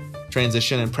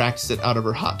 transition and practiced it out of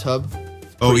her hot tub.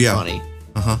 Oh, Pretty yeah. funny.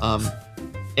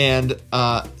 And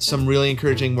some really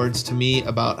encouraging words to me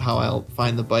about how I'll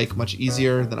find the bike much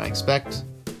easier than I expect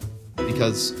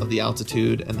because of the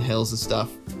altitude and the hills and stuff.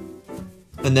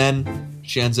 And then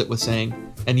she ends it with saying,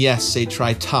 and yes, say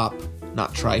try top,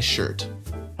 not try shirt.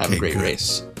 Have a great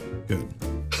race. Good.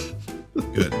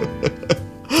 Good.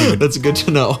 That's good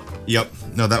to know. Yep.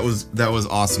 No, that was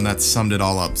awesome. That summed it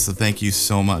all up. So thank you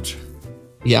so much.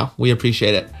 Yeah, we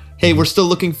appreciate it. Hey, we're still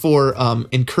looking for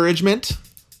encouragement.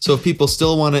 So if people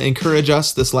still want to encourage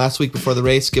us this last week before the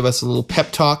race, give us a little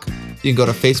pep talk, you can go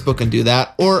to Facebook and do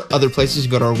that. Or other places,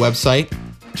 you can go to our website,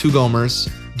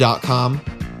 twogomers.com.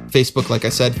 Facebook, like I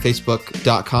said,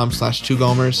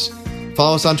 facebook.com/twogomers.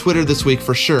 Follow us on Twitter this week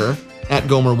for sure,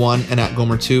 @Gomer1 and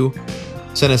 @Gomer2.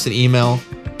 Send us an email,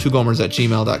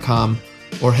 twogomers@gmail.com,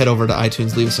 or head over to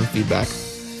iTunes, leave us some feedback.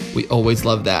 We always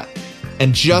love that.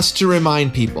 And just to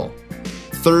remind people,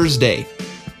 Thursday,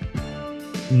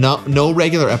 no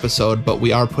regular episode, but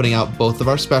we are putting out both of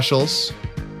our specials.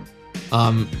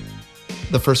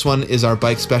 The first one is our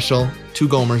bike special, Two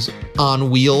Gomers on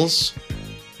Wheels,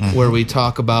 where we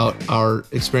talk about our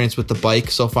experience with the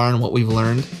bike so far and what we've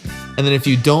learned. And then if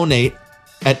you donate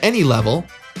at any level,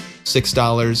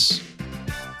 $6,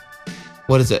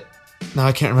 what is it? Now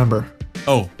I can't remember.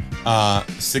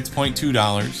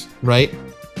 $6.2. Right?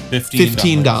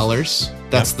 $15.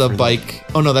 That's the bike.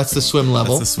 Yep. Oh no, that's the swim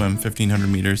level. That's the swim, 1,500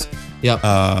 meters. Yep.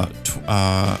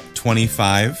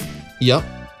 25. Yep.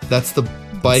 That's the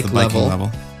bike level.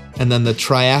 And then the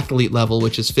triathlete level,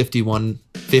 which is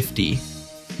 $51.50.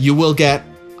 You will get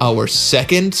our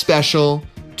second special,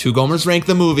 Two Gomers Rank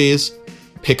the Movies,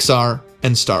 Pixar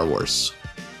and Star Wars.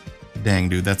 Dang,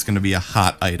 dude, that's going to be a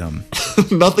hot item.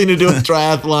 Nothing to do with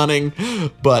triathloning,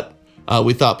 but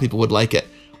we thought people would like it.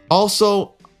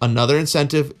 Also, another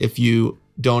incentive, if you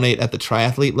donate at the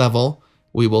triathlete level,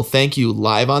 we will thank you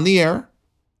live on the air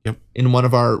in one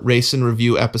of our race and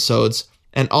review episodes.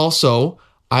 And also,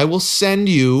 I will send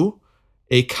you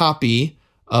a copy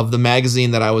of the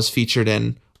magazine that I was featured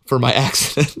in for my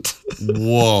accident.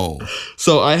 Whoa.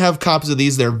 So I have copies of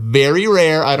these. They're very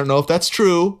rare. I don't know if that's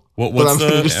true. What's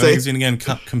the magazine again?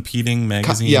 Competing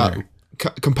magazine?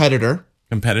 Competitor.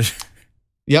 Competitor.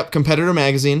 Yep, Competitor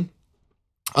magazine.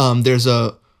 There's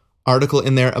a article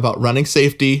in there about running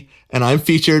safety, and I'm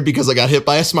featured because I got hit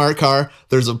by a smart car.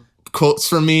 There's a quotes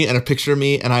from me and a picture of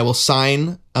me, and I will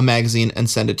sign a magazine and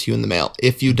send it to you in the mail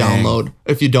if you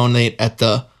donate at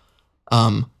the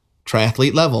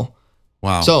triathlete level.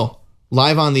 Wow. So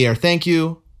live on the air, thank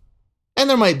you. And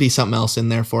there might be something else in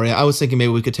there for you. I was thinking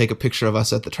maybe we could take a picture of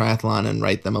us at the triathlon and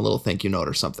write them a little thank you note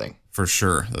or something. For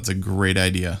sure. That's a great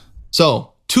idea.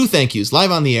 So 2 thank yous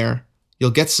live on the air.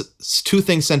 You'll get 2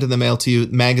 things sent in the mail to you,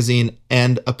 magazine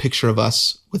and a picture of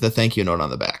us with a thank you note on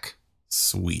the back.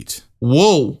 Sweet.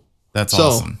 Whoa. That's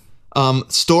awesome.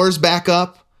 Stores back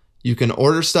up. You can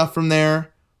order stuff from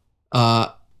there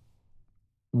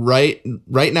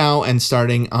right now, and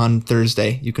starting on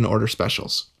Thursday, you can order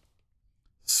specials.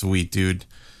 Sweet, dude.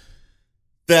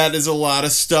 That is a lot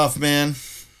of stuff, man.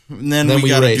 And then we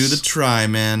gotta do the try,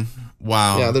 man.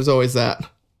 Wow. Yeah, there's always that.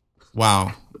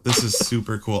 Wow. This is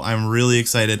super cool. I'm really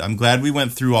excited. I'm glad we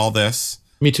went through all this.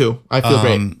 Me too. I feel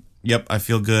great. Yep, I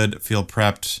feel good. Feel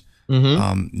prepped.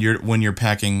 Mm-hmm. When you're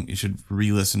packing, you should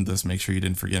re-listen to this. Make sure you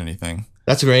didn't forget anything.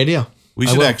 That's a great idea. We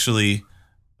should actually,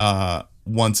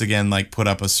 once again, put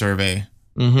up a survey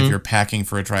if you're packing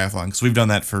for a triathlon, because we've done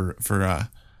that for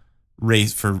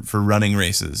running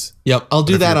races. Yep, I'll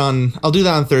do that on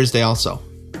Thursday also.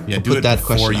 Yeah, do it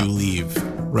before you leave.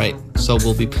 Right. So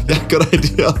we'll be good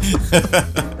idea.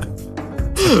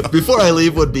 Before I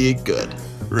leave would be good.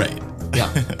 Right.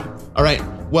 Yeah. All right.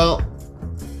 Well,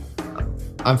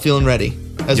 I'm feeling ready.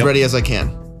 Ready as I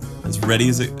can. As ready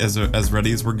as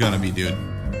ready as we're gonna be, dude.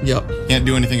 Yep. Can't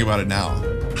do anything about it now.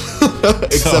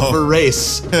 Except for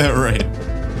race. Right.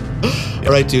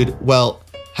 All right, dude. Well,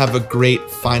 have a great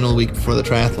final week before the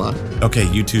triathlon.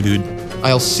 Okay, you too, dude.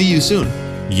 I'll see you soon.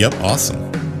 Yep, awesome.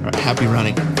 All right, happy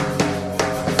running.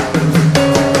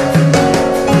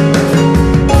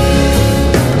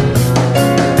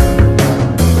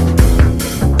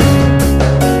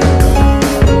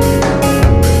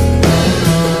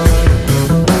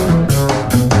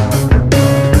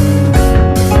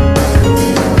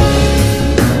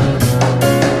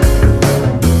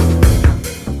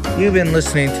 You've been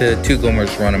listening to Two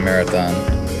Gomers Run a Marathon.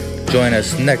 Join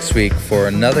us next week for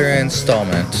another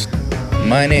installment.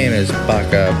 My name is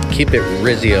Baka. Keep it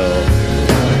Rizio.